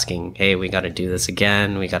people asking, hey, we got to do this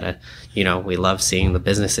again. We got to, we love seeing the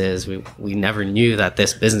businesses. We never knew that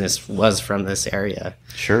this business was from this area.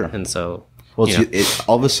 Sure. And so, well,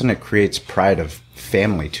 all of a sudden it creates pride of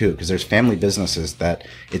family too, because there's family businesses that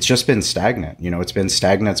it's just been stagnant. It's been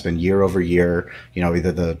stagnant. It's been year over year.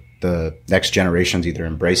 Either the next generation's either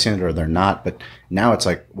embracing it or they're not. But now it's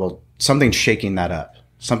like, well, something's shaking that up.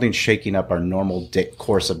 Something's shaking up our normal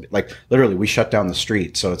course of, like, literally we shut down the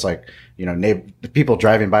street. So it's like, people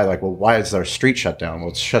driving by, like, well, why is our street shut down?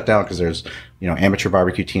 Well, it's shut down because there's, amateur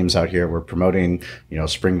barbecue teams out here. We're promoting,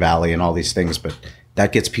 Spring Valley and all these things, but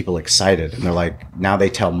that gets people excited. And they're like, now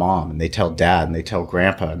they tell mom and they tell dad and they tell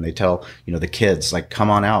grandpa and they tell, the kids, like,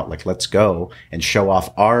 come on out, like, let's go and show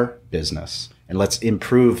off our business. And let's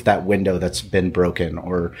improve that window that's been broken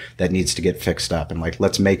or that needs to get fixed up. And like,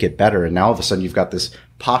 let's make it better. And now all of a sudden you've got this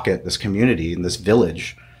pocket, this community and this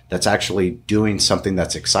village that's actually doing something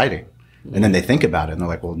that's exciting. And then they think about it and they're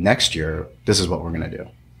like, well, next year, this is what we're going to do.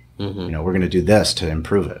 Mm-hmm. We're going to do this to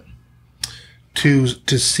improve it.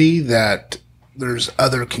 To see that there's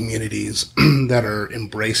other communities that are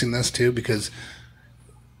embracing this too, because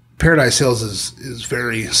Paradise Hills is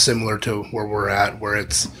very similar to where we're at, where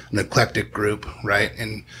it's an eclectic group, right?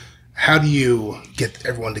 And how do you get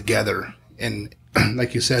everyone together and,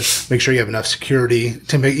 like you said, make sure you have enough security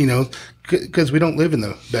to make, because we don't live in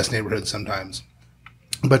the best neighborhoods sometimes.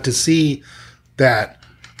 But to see that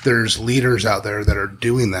there's leaders out there that are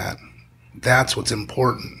doing that, that's what's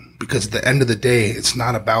important. Because at the end of the day, it's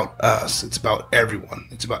not about us. It's about everyone.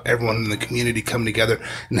 It's about everyone in the community coming together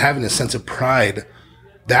and having a sense of pride.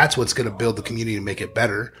 That's what's going to build the community and make it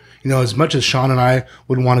better. As much as Sean and I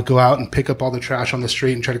would want to go out and pick up all the trash on the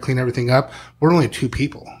street and try to clean everything up, we're only 2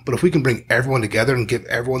 people. But if we can bring everyone together and give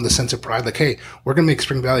everyone the sense of pride, like, hey, we're going to make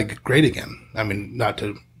Spring Valley great again. I mean, not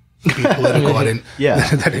to be political.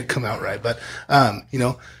 That didn't come out right. But,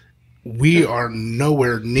 we are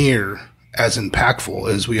nowhere near as impactful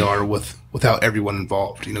as we are without everyone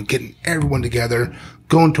involved. Getting everyone together,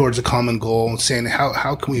 going towards a common goal and saying,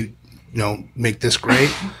 how can we, make this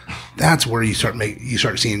great? That's where you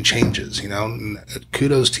start seeing changes, and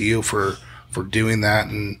kudos to you for doing that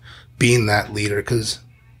and being that leader, because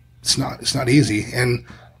it's not easy. And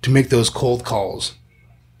to make those cold calls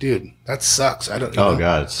dude, that sucks. I don't. Oh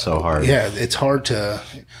God, it's so hard. Yeah, it's hard to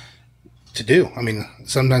do. I mean,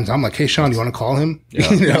 sometimes I'm like, hey, Sean, you want to call him?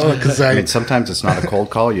 Yeah. You know, because I mean, sometimes it's not a cold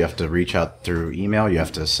call. You have to reach out through email. You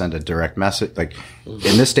have to send a direct message. Like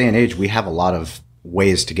in this day and age, we have a lot of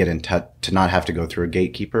ways to get in touch, to not have to go through a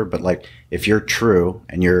gatekeeper. But like, if you're true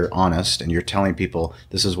and you're honest and you're telling people,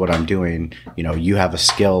 this is what I'm doing, you know, you have a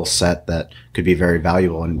skill set that could be very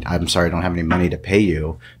valuable. And I'm sorry, I don't have any money to pay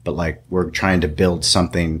you, but like, we're trying to build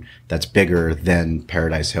something that's bigger than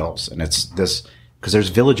Paradise Hills. And it's this, because there's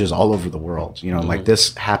villages all over the world, you know, like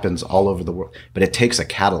this happens all over the world, but it takes a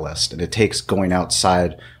catalyst, and it takes going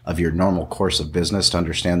outside of your normal course of business to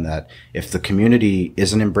understand that if the community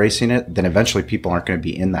isn't embracing it, then eventually people aren't going to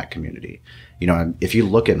be in that community. You know, if you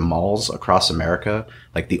look at malls across America,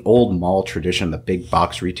 like the old mall tradition, the big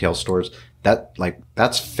box retail stores,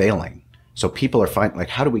 that's failing. So people are finding, like,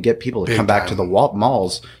 how do we get people to come back to the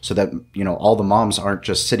malls so that, you know, all the moms aren't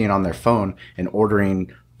just sitting on their phone and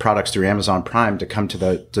ordering products through Amazon Prime to come to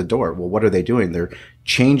the door? Well, what are they doing? They're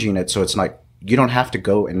changing it so it's like, you don't have to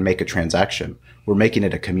go and make a transaction. We're making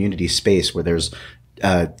it a community space where there's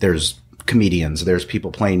comedians, there's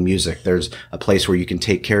people playing music, there's a place where you can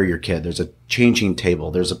take care of your kid, there's a changing table,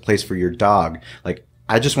 there's a place for your dog. Like,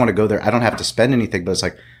 I just want to go there. I don't have to spend anything, but it's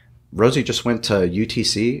like, Rosie just went to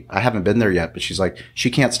UTC. I haven't been there yet, but she's like, she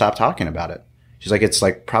can't stop talking about it. She's like, it's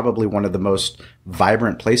like probably one of the most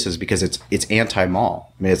vibrant places because it's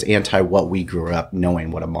anti-mall. I mean, it's anti what we grew up knowing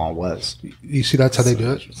what a mall was. You see, that's how they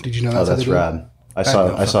do it? Did you know that's how they do rad. it? I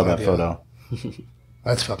saw that photo.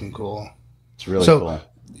 That's fucking cool. It's really cool.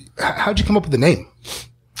 How'd you come up with the name?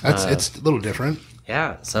 It's a little different.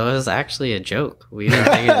 Yeah, so it was actually a joke. We didn't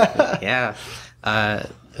think it. Yeah.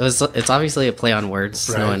 It's obviously a play on words,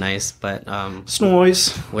 snow and ice, but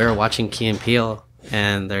Snoice. we were watching Key and Peele,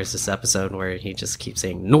 and there's this episode where he just keeps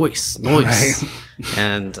saying Nooice, Nooice. Right.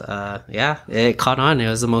 And it caught on. It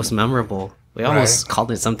was the most memorable. We almost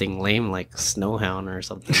called it something lame like Snowhound or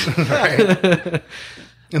something. Right.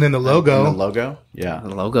 And then the logo. Yeah.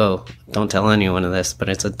 The logo, don't tell anyone of this, but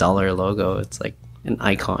it's $1 logo. It's like an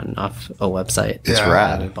icon off a website. It's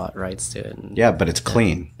rad. We bought rights to it. And, but it's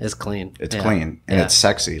clean. It's clean. It's clean and it's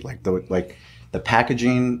sexy. Like the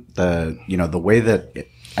packaging, the way that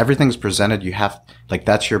everything's presented, you have, like,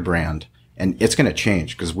 that's your brand, and it's going to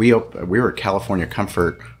change because we were a California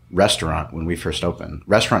Comfort restaurant when we first opened,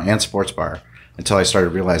 restaurant and sports bar, until I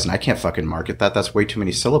started realizing I can't fucking market that. That's way too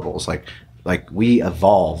many syllables. Like we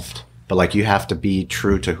evolved, but like you have to be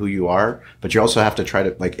true to who you are, but you also have to try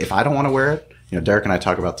to, like, if I don't want to wear it, you know, Derek and I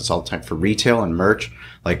talk about this all the time for retail and merch.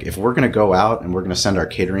 Like, if we're going to go out and we're going to send our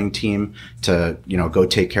catering team to, you know, go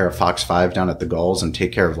take care of Fox 5 down at the Gulls and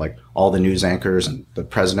take care of like all the news anchors and the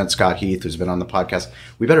president, Scott Heath, who's been on the podcast,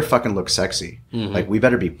 we better fucking look sexy. Mm-hmm. Like, we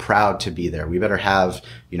better be proud to be there. We better have,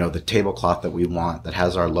 you know, the tablecloth that we want that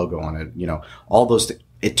has our logo on it. You know, all those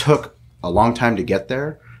it took a long time to get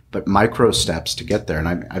there, but micro steps to get there.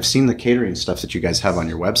 And I've seen the catering stuff that you guys have on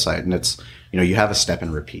your website, and it's, you know, you have a step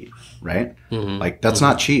and repeat, right? Mm-hmm. Like, that's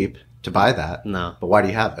not cheap to buy that. No. But why do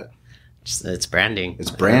you have it? It's branding.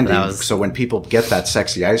 It's branding. So when people get that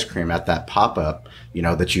sexy ice cream at that pop-up, you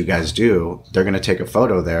know, that you guys do, they're going to take a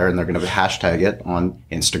photo there and they're going to hashtag it on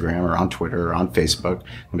Instagram or on Twitter or on Facebook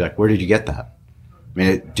and be like, where did you get that? I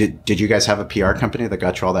mean, did you guys have a PR company that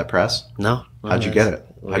got you all that press? No. How'd you get it?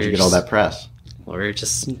 How'd you get all that press? We're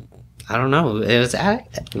just, I don't know.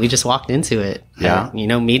 We just walked into it. Yeah. You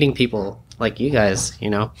know, meeting people like you guys, you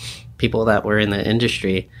know, people that were in the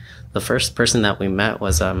industry. The first person that we met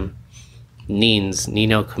was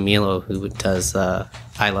Nino Camilo, who does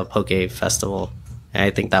I Love Poke Festival. And I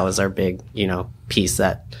think that was our big, you know, piece,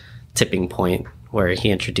 that tipping point where he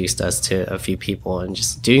introduced us to a few people, and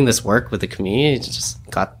just doing this work with the community just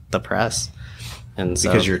got the press. And so,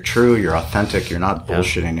 because you're true, you're authentic, you're not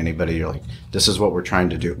bullshitting anybody. You're like, this is what we're trying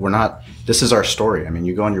to do. This is our story. I mean,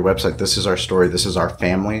 you go on your website, this is our story, this is our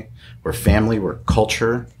family. We're family, we're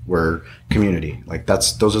culture, we're community. Like,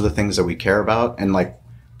 those are the things that we care about. And like,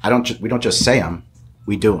 we don't just say them,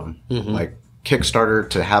 we do them. Mm-hmm. Like Kickstarter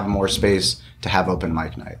to have more space, to have open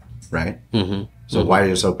mic night, right? Mm-hmm. So why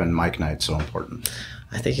is open mic night so important?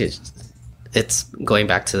 I think it's going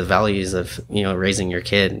back to the values of, you know, raising your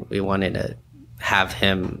kid. We wanted to have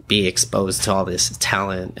him be exposed to all this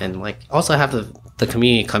talent, and like also have the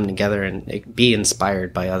community come together and be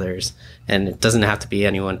inspired by others. And it doesn't have to be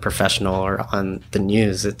anyone professional or on the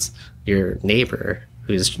news. It's your neighbor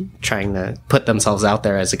who's trying to put themselves out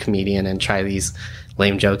there as a comedian and try these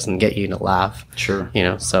lame jokes and get you to laugh. Sure. You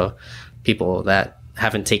know, so people that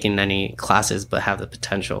haven't taken any classes but have the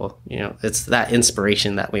potential, you know, it's that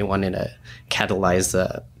inspiration that we wanted to catalyze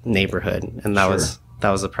the neighborhood. And that was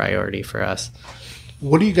that was a priority for us.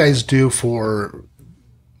 What do you guys do for,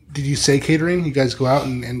 did you say catering? You guys go out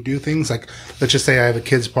and do things like, let's just say I have a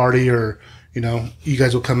kid's party, or, you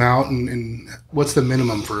guys will come out and what's the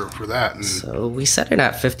minimum for that? And, so we set it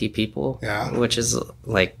at 50 people, which is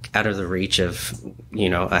like out of the reach of,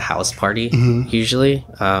 a house party. Usually.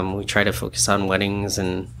 We try to focus on weddings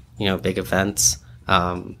and, big events.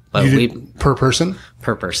 But per person?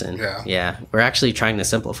 Per person. Yeah. Yeah. We're actually trying to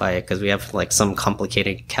simplify it because we have like some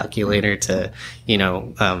complicated calculator to,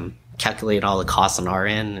 calculate all the costs on our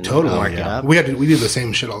end and mark it up. We do the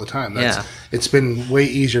same shit all the time. It's been way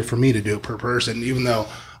easier for me to do it per person, even though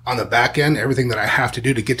on the back end, everything that I have to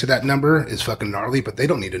do to get to that number is fucking gnarly, but they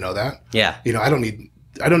don't need to know that. Yeah. I don't need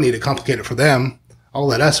to complicate it for them. I'll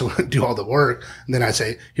let us do all the work. And then I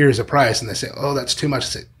say, here's a price. And they say, oh, that's too much. I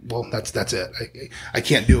say, well, that's it. I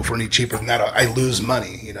can't do it for any cheaper than that. I lose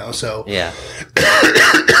money, so. Yeah.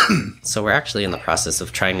 So we're actually in the process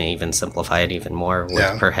of trying to even simplify it even more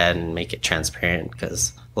with per head and make it transparent,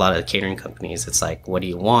 because a lot of the catering companies, it's like, what do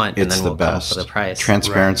you want? And then we'll come up with a price.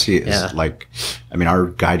 Transparency is our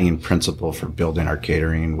guiding principle for building our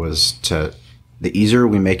catering was the easier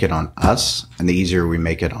we make it on us and the easier we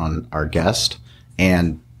make it on our guest,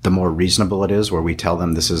 and the more reasonable it is, where we tell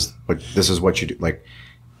them this is what you do, like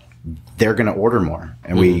they're going to order more.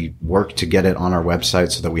 And we worked to get it on our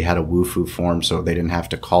website so that we had a woo-foo form, so they didn't have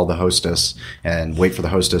to call the hostess and wait for the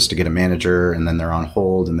hostess to get a manager, and then they're on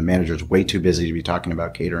hold and the manager's way too busy to be talking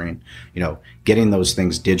about catering. Getting those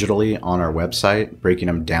things digitally on our website, breaking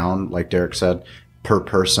them down, like Derek said, per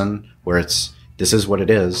person, where this is what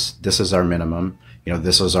it is. This is our minimum.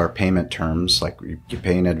 This is our payment terms. Like, you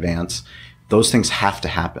pay in advance. Those things have to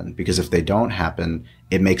happen, because if they don't happen,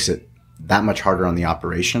 it makes it that much harder on the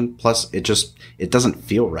operation. Plus, it doesn't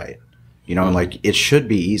feel right. Like, it should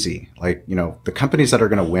be easy. Like, the companies that are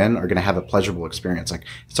going to win are going to have a pleasurable experience. Like,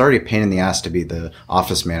 it's already a pain in the ass to be the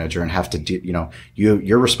office manager and have to do,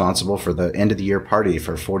 you're responsible for the end of the year party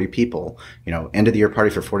for 40 people, end of the year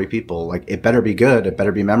party for 40 people. Like, it better be good. It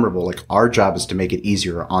better be memorable. Like, our job is to make it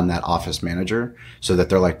easier on that office manager, so that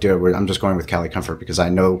they're like, dude, I'm just going with Cali Comfort because I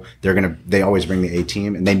know they always bring the A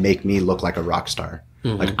team and they make me look like a rock star.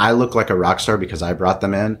 Like, I look like a rock star because I brought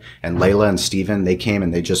them in, and Layla and Steven, they came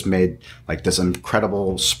and they just made like this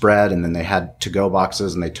incredible spread, and then they had to-go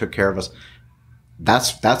boxes and they took care of us.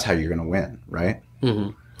 That's how you're going to win, right? I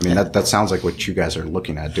mean, that sounds like what you guys are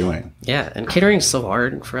looking at doing. Yeah, and catering is so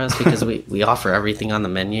hard for us because we offer everything on the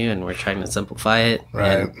menu, and we're trying to simplify it.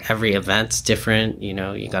 Right. And every event's different. You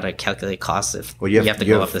got to calculate costs. You have to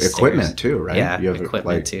go up the equipment stairs too, right? Yeah, you have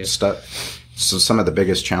equipment too. Stuff. So some of the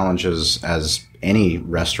biggest challenges as any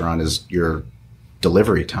restaurant is your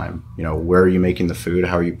delivery time. Where are you making the food?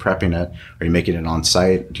 How are you prepping it? Are you making it on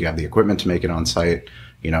site? Do you have the equipment to make it on site?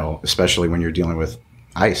 Especially when you're dealing with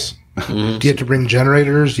ice. Do you have to bring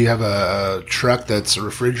generators? Do you have a truck that's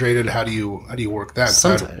refrigerated? How do you work that?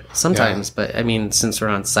 Sometimes, but I mean, since we're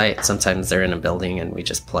on site, sometimes they're in a building and we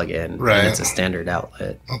just plug in. Right. And it's a standard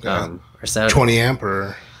outlet. Okay. 20 amp,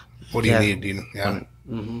 or what do you need?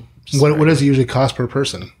 What does it usually cost per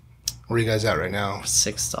person? Where are you guys at right now?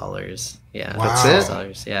 $6. Yeah. Wow. That's it?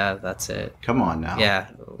 $6. Yeah, that's it. Come on now. Yeah.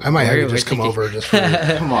 I might have you just come over just for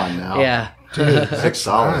Come on now. Yeah. Dude,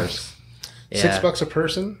 $6. Yeah. $6 a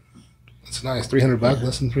person? That's nice. $300,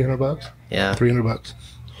 less than $300? Yeah. $300.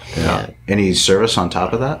 Yeah. Any service on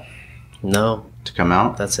top of that No. to come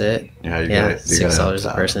out? That's it. Yeah, you $6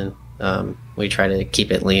 a person. We try to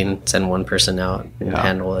keep it lean, send one person out and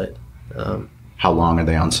handle it. How long are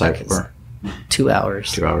they on site for? 2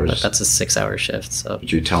 hours. 2 hours. But that's a 6-hour shift. So.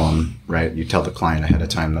 But you tell them, right? You tell the client ahead of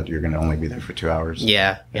time that you're going to only be there for 2 hours.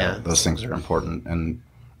 Yeah. Those things are important. And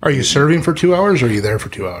are you serving for 2 hours, or are you there for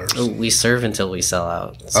 2 hours? We serve until we sell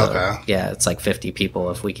out. So, okay. Yeah, it's like 50 people.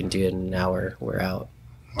 If we can do it in an hour, we're out.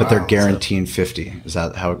 But they're guaranteeing 50. Is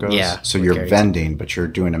that how it goes? Yeah. So you're vending, but you're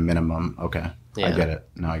doing a minimum. Okay. Yeah. I get it.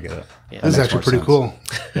 No, I get it. Yeah. This is actually pretty cool.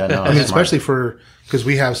 Yeah, no, I mean, especially because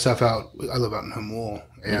we have stuff out. I live out in Hamul,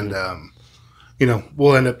 and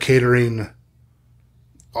we'll end up catering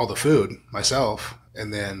all the food myself,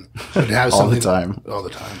 and then have all the time. All the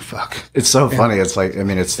time. Fuck. It's so funny. It's like, I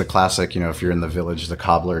mean, it's the classic, if you're in the village, the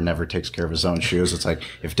cobbler never takes care of his own shoes. It's like,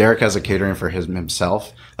 if Derek has a catering for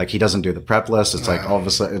himself, like, he doesn't do the prep list. It's like, all of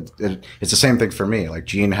a sudden, it's the same thing for me. Like,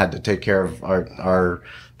 Gene had to take care of our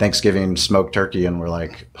Thanksgiving smoked turkey, and we're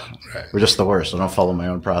like, we're just the worst. I don't follow my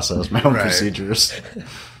own process, my own procedures.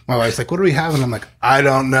 My wife's like, what are we having? I'm like, I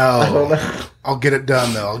don't know. I'll get it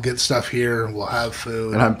done, though. I'll get stuff here, and we'll have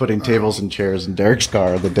food. And I'm putting tables and chairs in Derek's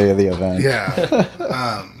car the day of the event.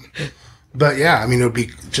 Yeah. But, yeah, I mean, it would be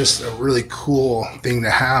just a really cool thing to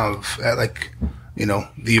have at, like,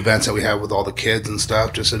 the events that we have with all the kids and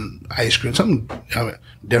stuff, just an ice cream, something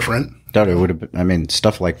different. Doubt it would have been, I mean,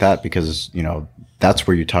 stuff like that, because, that's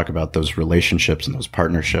where you talk about those relationships and those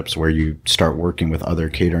partnerships where you start working with other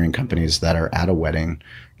catering companies that are at a wedding.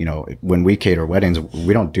 When we cater weddings,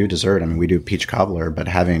 we don't do dessert. I mean, we do peach cobbler, but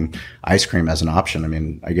having ice cream as an option, I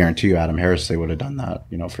mean, I guarantee you, Adam Harris, they would have done that,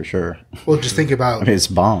 for sure. Well, just think about, I mean, it's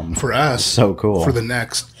bomb. For us. So cool. For the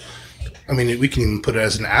next, I mean, we can even put it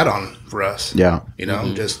as an add-on for us. Yeah.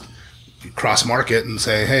 Just cross market and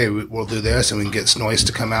say, hey, we'll do this, and we can get Snoice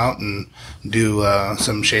to come out and do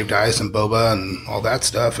some shaved ice and boba and all that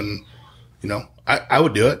stuff. And, I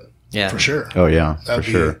would do it. Yeah. For sure. Oh, yeah. For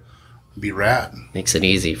sure. Be rad. Makes it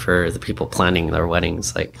easy for the people planning their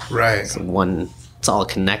weddings. Like, right. It's all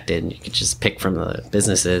connected. You can just pick from the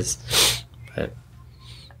businesses. But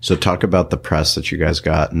so talk about the press that you guys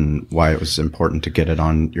got and why it was important to get it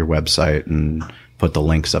on your website and put the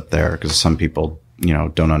links up there, because some people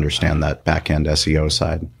don't understand that back end SEO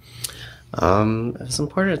side. It's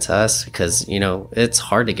important to us because it's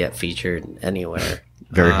hard to get featured anywhere.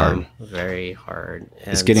 Very hard. Very hard.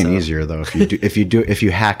 And it's getting easier though. If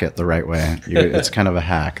you hack it the right way, it's kind of a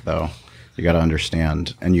hack though. You got to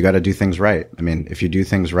understand, and you got to do things right. I mean, if you do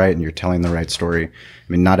things right and you're telling the right story, I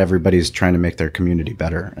mean, not everybody's trying to make their community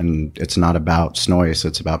better, and it's not about Snoice,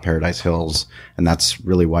 it's about Paradise Hills, and that's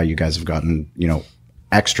really why you guys have gotten,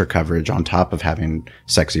 extra coverage on top of having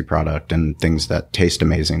sexy product and things that taste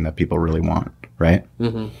amazing that people really want, right?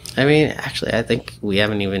 Mm-hmm. I mean, actually, I think we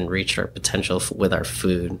haven't even reached our potential with our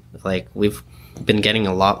food. Like, we've been getting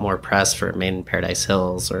a lot more press for Made in Paradise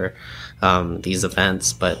Hills or these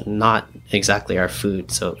events, but not exactly our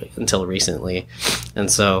food. So until recently,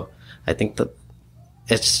 and so I think that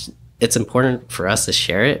it's important for us to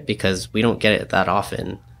share it because we don't get it that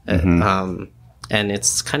often. Mm-hmm. And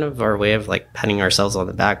it's kind of our way of like patting ourselves on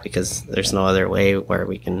the back because there's no other way where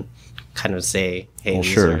we can kind of say, hey, well,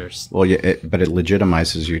 sure. Well, yeah, but it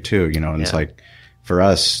legitimizes you too, and it's like, for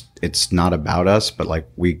us, it's not about us, but like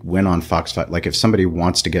we went on Fox 5. Like if somebody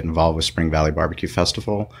wants to get involved with Spring Valley Barbecue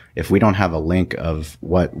Festival, if we don't have a link of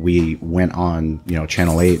what we went on,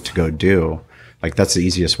 Channel 8 to go do, like that's the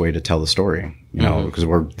easiest way to tell the story, because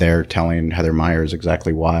we're there telling Heather Myers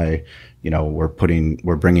exactly why, we're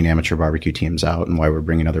bringing amateur barbecue teams out and why we're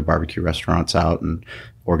bringing other barbecue restaurants out and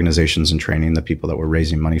organizations and training the people that we're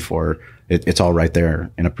raising money for. It's all right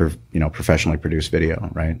there in a professionally produced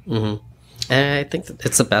video, right? Mm-hmm. And I think that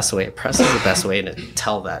it's the best way. Press is the best way to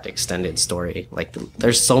tell that extended story. Like,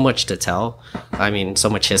 there's so much to tell. I mean, so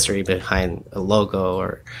much history behind a logo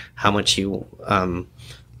or how much you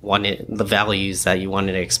wanted, the values that you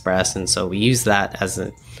wanted to express. And so we use that as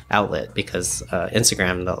an outlet because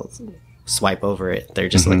Instagram, they'll swipe over it. They're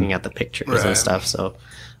just looking at the pictures and stuff. So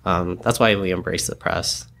that's why we embrace the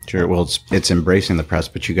press. Sure. Well, it's embracing the press,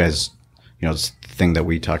 but you guys, it's the thing that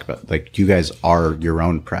we talk about. Like, you guys are your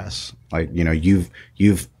own press. Like,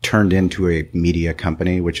 you've turned into a media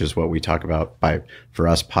company, which is what we talk about for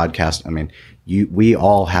us podcast. I mean, we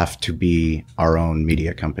all have to be our own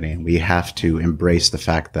media company. We have to embrace the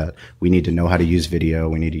fact that we need to know how to use video.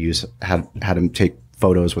 We need to use how to take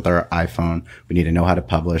photos with our iPhone. We need to know how to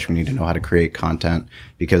publish. We need to know how to create content,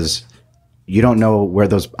 because you don't know where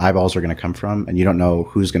those eyeballs are going to come from, and you don't know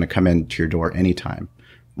who's going to come into your door anytime,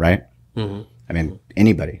 right? Mm-hmm. I mean,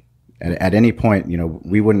 anybody. At any point,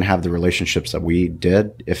 we wouldn't have the relationships that we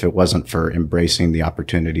did if it wasn't for embracing the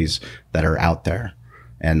opportunities that are out there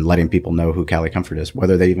and letting people know who Cali Comfort is,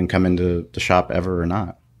 whether they even come into the shop ever or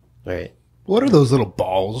not. Right. What are those little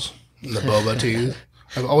balls in the boba to use?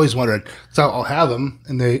 I've always wondered. So I'll have them,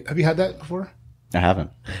 and have you had that before? I haven't.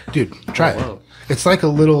 Dude, try it. It's like a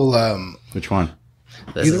little... Which one?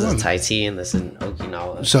 This is in Tahiti and this is in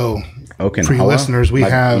Okinawa. So, Okinawa? For you listeners,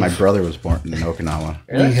 my brother was born in Okinawa.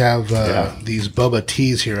 We have these boba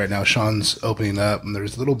teas here right now. Sean's opening up, and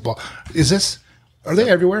there's little ball. Are they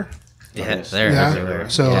everywhere? Yeah, they're everywhere.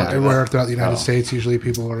 So everywhere throughout the United States, usually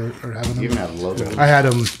people are having them. You even have logos. I had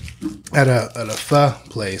them at a pho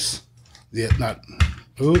place. Yeah,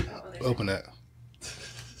 open it.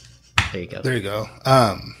 There you go. There you go.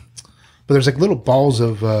 But there's like little balls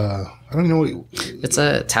of I don't even know it's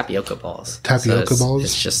a tapioca balls. Tapioca balls.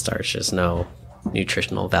 It's just starch. There's no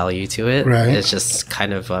nutritional value to it. Right. It's just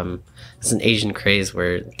kind of it's an Asian craze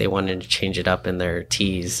where they wanted to change it up in their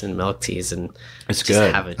teas and milk teas and it's just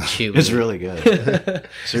good. Have it chewy. It's really good.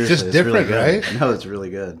 Seriously, it's just different, really right? No, it's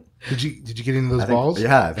really good. Did you get into those balls?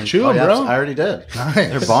 Yeah, I think, chew them, bro. I already did. Nice.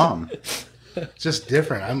 They're bomb. It's just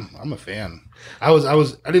different. I'm a fan. I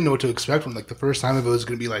didn't know what to expect from like the first time if it was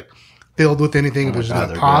going to be like filled with anything. If it was just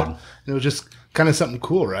going to pop. Good. It was just kind of something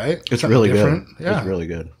cool, right? It's something really different. good. Yeah. It's really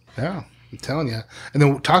good. Yeah. I'm telling you. And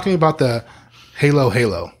then talk to me about the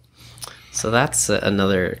Halo. So that's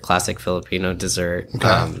another classic Filipino dessert.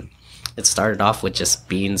 Okay. It started off with just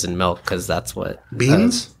beans and milk because that's what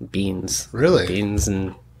Beans? Beans. Really? Beans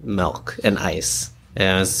and milk and ice.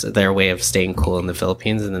 And it was their way of staying cool in the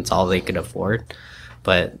Philippines, and it's all they could afford.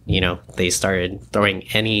 But, they started throwing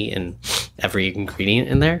any and every ingredient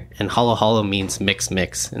in there. And halo means mix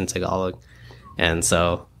in Tagalog. And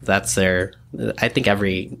so that's I think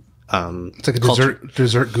every... it's like a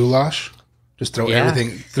dessert goulash. Just throw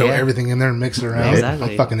everything in there and mix it around.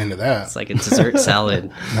 Exactly. I'm fucking into that. It's like a dessert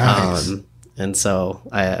salad. Nice. And so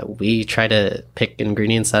we try to pick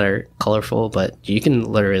ingredients that are colorful, but you can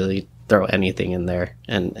literally throw anything in there,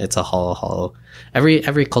 and it's a halo.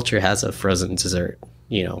 Every culture has a frozen dessert,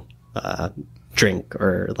 drink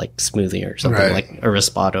or like smoothie or something, right. like a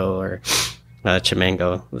raspado or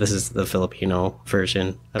chimango. This is the Filipino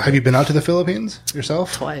version. Have you been out to the Philippines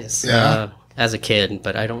yourself? Twice. Yeah. As a kid,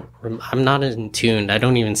 but I'm not in tune. I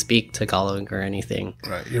don't even speak Tagalog or anything.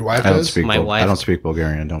 Right. Your wife I don't does? speak. wife. I don't speak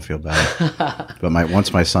Bulgarian. Don't feel bad. But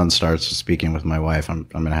once my son starts speaking with my wife, I'm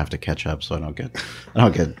gonna have to catch up so I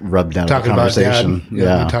don't get rubbed out of the conversation. About dad.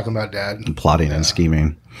 Yeah. You're talking about dad. And plotting and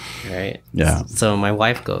scheming. Right. Yeah. So my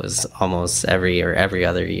wife goes almost every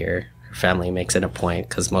other year. Her family makes it a point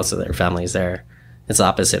because most of their family's there. It's the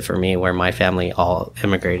opposite for me, where my family all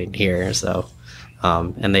immigrated here. So.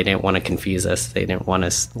 And they didn't want to confuse us. They didn't want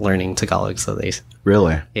us learning Tagalog, so they...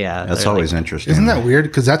 Really? Yeah. That's always interesting. Isn't that weird?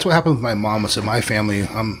 Because that's what happened with my mom. So my family,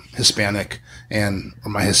 I'm Hispanic, on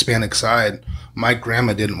my Hispanic side, my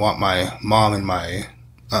grandma didn't want my mom and my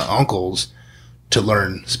uncles to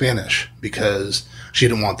learn Spanish because she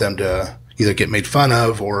didn't want them to either get made fun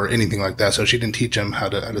of or anything like that. So she didn't teach them how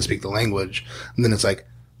to speak the language. And then it's like,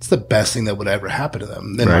 it's the best thing that would ever happen to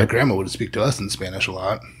them. Then my grandma would speak to us in Spanish a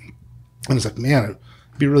lot. And it's like, man, it'd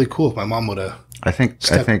be really cool if my mom would have. I think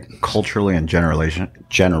culturally and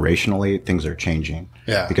generationally things are changing.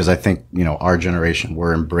 Yeah. Because I think, our generation,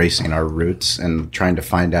 we're embracing our roots and trying to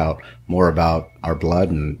find out more about our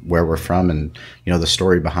blood and where we're from and, the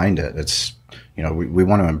story behind it. It's, we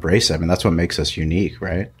want to embrace it. I mean, that's what makes us unique,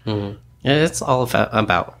 right? Mm-hmm. Yeah, it's all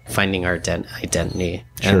about finding our identity.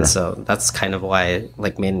 Sure. And so that's kind of why,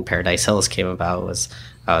 like, Made in Paradise Hills came about.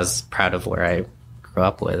 I was proud of where I grew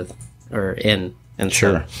up with. Or in, and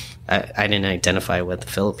sure. So I didn't identify with the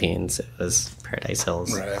Philippines. It was Paradise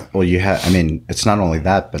Hills. Right. Well, it's not only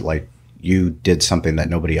that, but like you did something that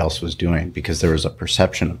nobody else was doing because there was a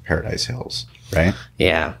perception of Paradise Hills, right?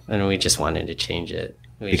 Yeah, and we just wanted to change it.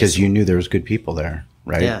 Because you knew there was good people there,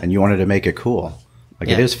 right? Yeah. And you wanted to make it cool. Like,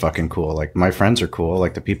 it is fucking cool. Like, my friends are cool.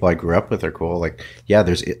 Like, the people I grew up with are cool. Like, yeah,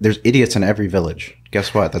 there's idiots in every village.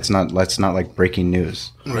 Guess what? That's not like breaking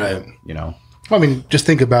news. Right. Well, I mean, just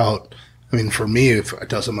think about, for me, if I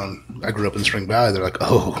tell someone I grew up in Spring Valley, they're like,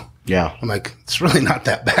 oh. Yeah. I'm like, it's really not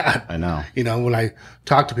that bad. I know. When I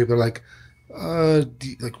talk to people, they're like, we're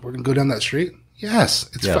going to go down that street? Yes.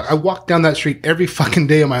 It's fine. I walk down that street every fucking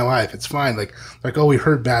day of my life. It's fine. Like, oh, we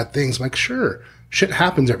heard bad things. I'm like, sure. Shit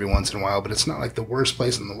happens every once in a while, but it's not like the worst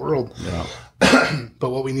place in the world. Yeah. But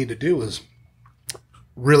what we need to do is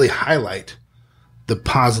really highlight the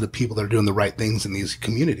positive people that are doing the right things in these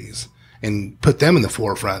communities and put them in the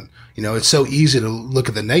forefront. It's so easy to look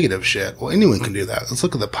at the negative shit. Well, anyone can do that. Let's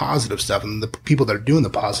look at the positive stuff and the people that are doing the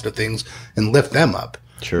positive things and lift them up.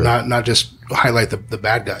 Sure. Not just highlight the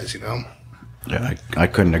bad guys, Yeah, I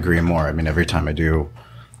couldn't agree more. I mean, every time I do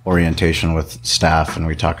orientation with staff and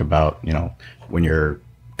we talk about, when you're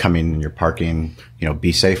coming and you're parking,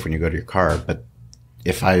 be safe when you go to your car. But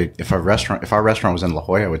if our restaurant was in La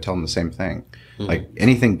Jolla, I would tell them the same thing. Mm-hmm. Like,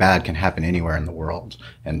 anything bad can happen anywhere in the world,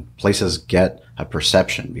 and places get a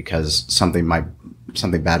perception because something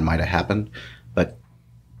bad might have happened. But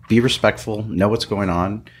be respectful, know what's going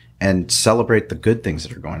on, and celebrate the good things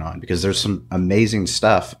that are going on, because there's some amazing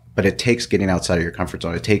stuff. But it takes getting outside of your comfort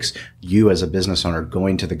zone. It takes you as a business owner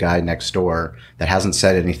going to the guy next door that hasn't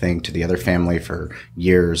said anything to the other family for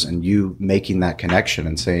years, and you making that connection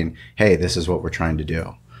and saying, hey, this is what we're trying to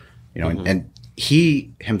do. Mm-hmm. And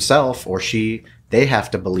he himself or she, they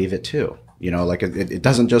have to believe it too. Like, it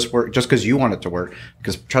doesn't just work just because you want it to work.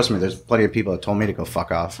 Because trust me, there's plenty of people that told me to go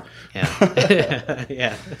fuck off. Yeah.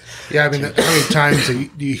 Yeah. Yeah. I mean, how many times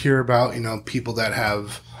do you hear about, people that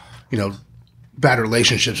have, bad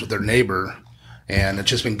relationships with their neighbor, and it's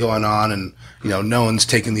just been going on, and no one's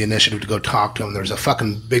taking the initiative to go talk to them. There's a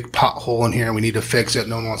fucking big pothole in here and we need to fix it.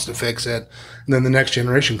 No one wants to fix it. And then the next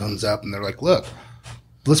generation comes up and they're like, look,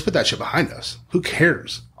 let's put that shit behind us. Who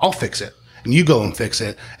cares? I'll fix it. And you go and fix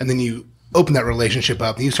it. And then you open that relationship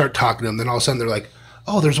up and you start talking to them. Then all of a sudden they're like,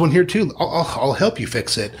 oh, there's one here too. I'll help you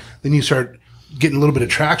fix it. Then you start getting a little bit of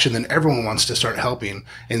traction. Then everyone wants to start helping,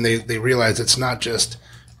 and they realize it's not just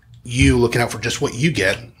you looking out for just what you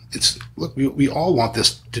get. It's look, we all want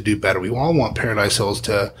this to do better. We all want Paradise Hills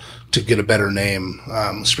to get a better name,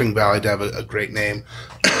 Spring Valley to have a great name.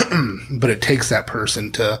 But it takes that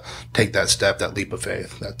person to take that step, that leap of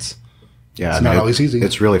faith. It's not always easy.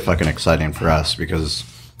 It's really fucking exciting for us because,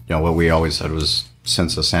 you know, what we always said was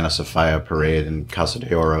since the Santa Sofia parade in Casa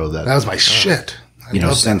de Oro that was my shit. You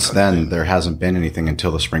know, since then, there hasn't been anything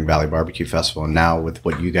until the Spring Valley Barbecue Festival. And now with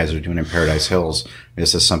what you guys are doing in Paradise Hills,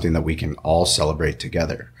 this is something that we can all celebrate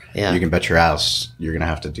together. Yeah. You can bet your ass you're going to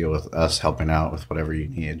have to deal with us helping out with whatever you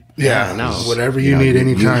need. Yeah, no. Whatever you need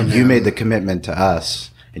anytime. You made the commitment to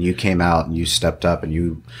us, and you came out and you stepped up and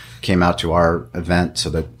you came out to our event so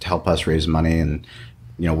that to help us raise money. And,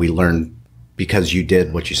 you know, we learned because you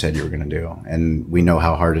did what you said you were going to do. And we know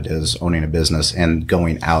how hard it is owning a business and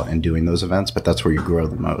going out and doing those events, but that's where you grow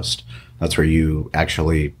the most. That's where you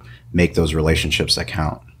actually make those relationships that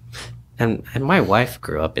count. And my wife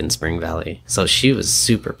grew up in Spring Valley, so she was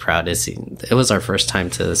super proud to see. It was our first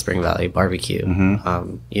time to the Spring Valley barbecue.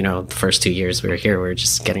 Mm-hmm. You know, the first 2 years we were here, we were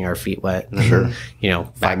just getting our feet wet. And, sure. You know,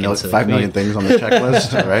 back into 5 million things on the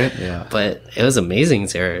checklist, right? Yeah. But it was amazing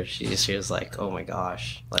to her. She was like, "Oh my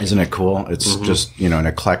gosh!" Like, isn't it cool? It's just, you know, an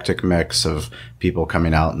eclectic mix of people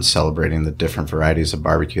coming out and celebrating the different varieties of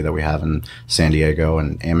barbecue that we have in San Diego,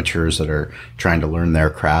 and amateurs that are trying to learn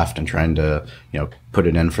their craft and trying to, you know, put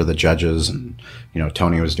it in for the judges. And, you know,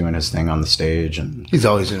 Tony was doing his thing on the stage, and he's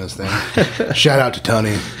always doing his thing. Shout out to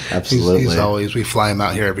Tony. Absolutely. He's always, we fly him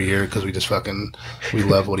out here every year because we just we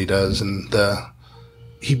love what he does. And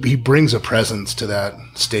he brings a presence to that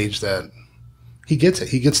stage that he gets it.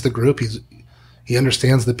 He gets the group. He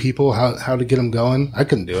understands the people, how to get them going. I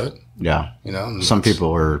couldn't do it. Yeah. You know, some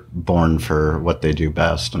people were born for what they do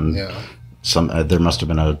best. And there must have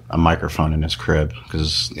been a microphone in his crib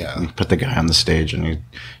because he put the guy on the stage and he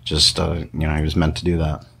just, you know, he was meant to do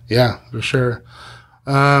that. Yeah, for sure.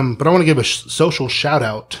 But I want to give a social shout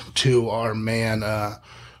out to our man,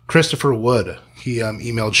 Christopher Wood. He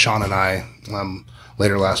emailed Sean and I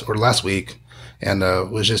last week, and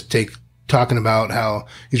was just talking about how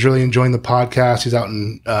he's really enjoying the podcast. He's out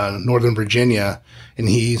in Northern Virginia, and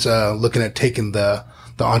he's looking at taking the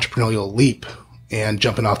entrepreneurial leap and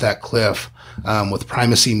jumping off that cliff with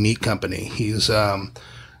Primacy Meat Company. He's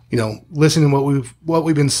you know, listening to what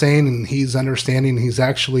we've been saying, and he's understanding. He's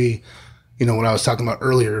actually, you know, what I was talking about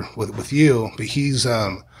earlier with you, but he's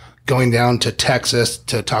going down to Texas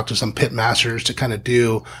to talk to some pit masters to kind of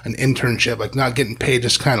do an internship, like not getting paid,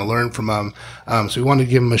 just kind of learn from them. So we wanted to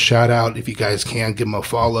give him a shout out. If you guys can, give him a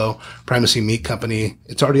follow. Primacy Meat Company.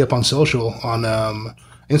 It's already up on social on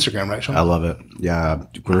Instagram, right, Sean? I love it. Yeah,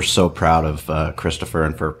 we're so proud of Christopher,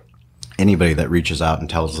 and for anybody that reaches out and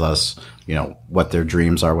tells us, you know, what their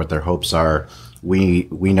dreams are, what their hopes are. We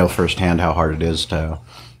know firsthand how hard it is to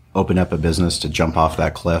open up a business, to jump off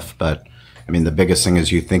that cliff. But I mean, the biggest thing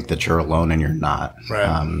is you think that you're alone and you're not.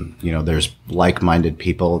 Right. You know, there's like-minded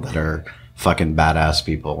people that are fucking badass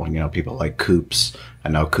people. You know, people like Coops. I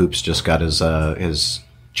know Coops just got his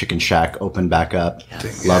chicken shack opened back up.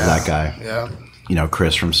 Yes. Love that guy. Yeah. You know,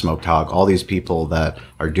 Chris from Smoked Hog. All these people that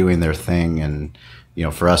are doing their thing, and you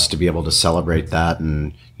know, for us to be able to celebrate that,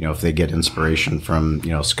 and you know, if they get inspiration from, you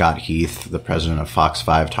know, Scott Heath, the president of Fox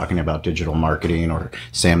 5, talking about digital marketing, or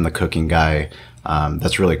Sam the cooking guy.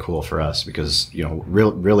 That's really cool for us because, you know,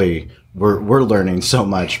 really we're learning so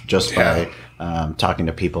much just by talking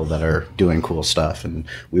to people that are doing cool stuff, and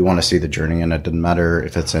we want to see the journey. And it doesn't matter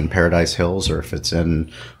if it's in Paradise Hills or if it's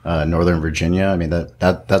in Northern Virginia. I mean,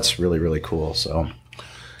 that's really, really cool. So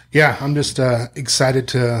yeah, I'm just excited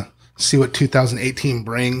to see what 2018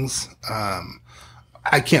 brings.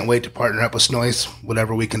 I can't wait to partner up with Snoice,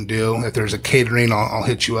 whatever we can do. If there's a catering, I'll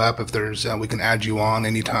hit you up. If there's, we can add you on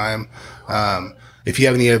anytime. If you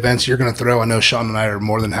have any events you're going to throw, I know Sean and I are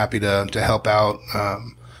more than happy to help out.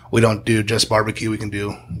 We don't do just barbecue. We can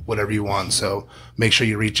do whatever you want. So make sure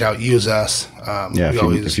you reach out, use us.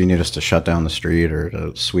 If you need us to shut down the street or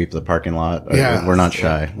to sweep the parking lot, we're not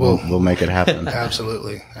shy. We'll make it happen.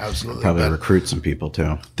 Absolutely. Probably recruit some people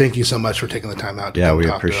too. Thank you so much for taking the time out. We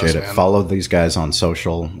appreciate it. Man. Follow these guys on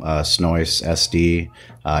social, Snoice SD.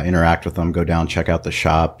 Interact with them. Go down, check out the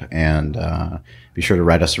shop, and be sure to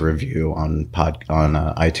write us a review on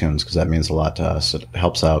iTunes, because that means a lot to us. It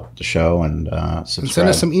helps out the show, and subscribe. And send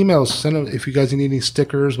us some emails. If you guys need any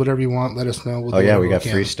stickers, whatever you want, let us know. We'll we got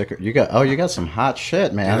free stickers. You got some hot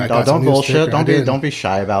shit, man. Dude, don't bullshit. Don't be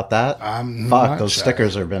shy about that. Fuck, those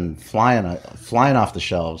stickers have been flying off the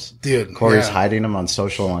shelves. Dude, Corey's hiding them on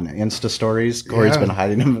social and Insta stories. Corey's been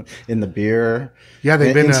hiding them in the beer. Yeah,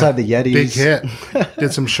 they've been inside the Yetis. Big hit.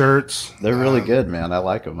 Did some shirts. They're really good, man. I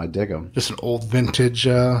like them. I dig them. Just an old vintage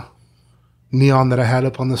neon that I had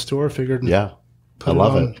up on the store. Figured, I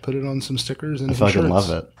love it. Put it on some stickers and I some fucking shirts. love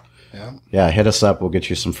it. Yeah. Hit us up. We'll get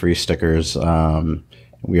you some free stickers.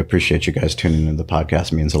 We appreciate you guys tuning into the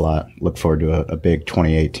podcast. It means a lot. Look forward to a big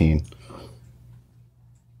 2018.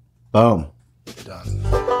 Boom.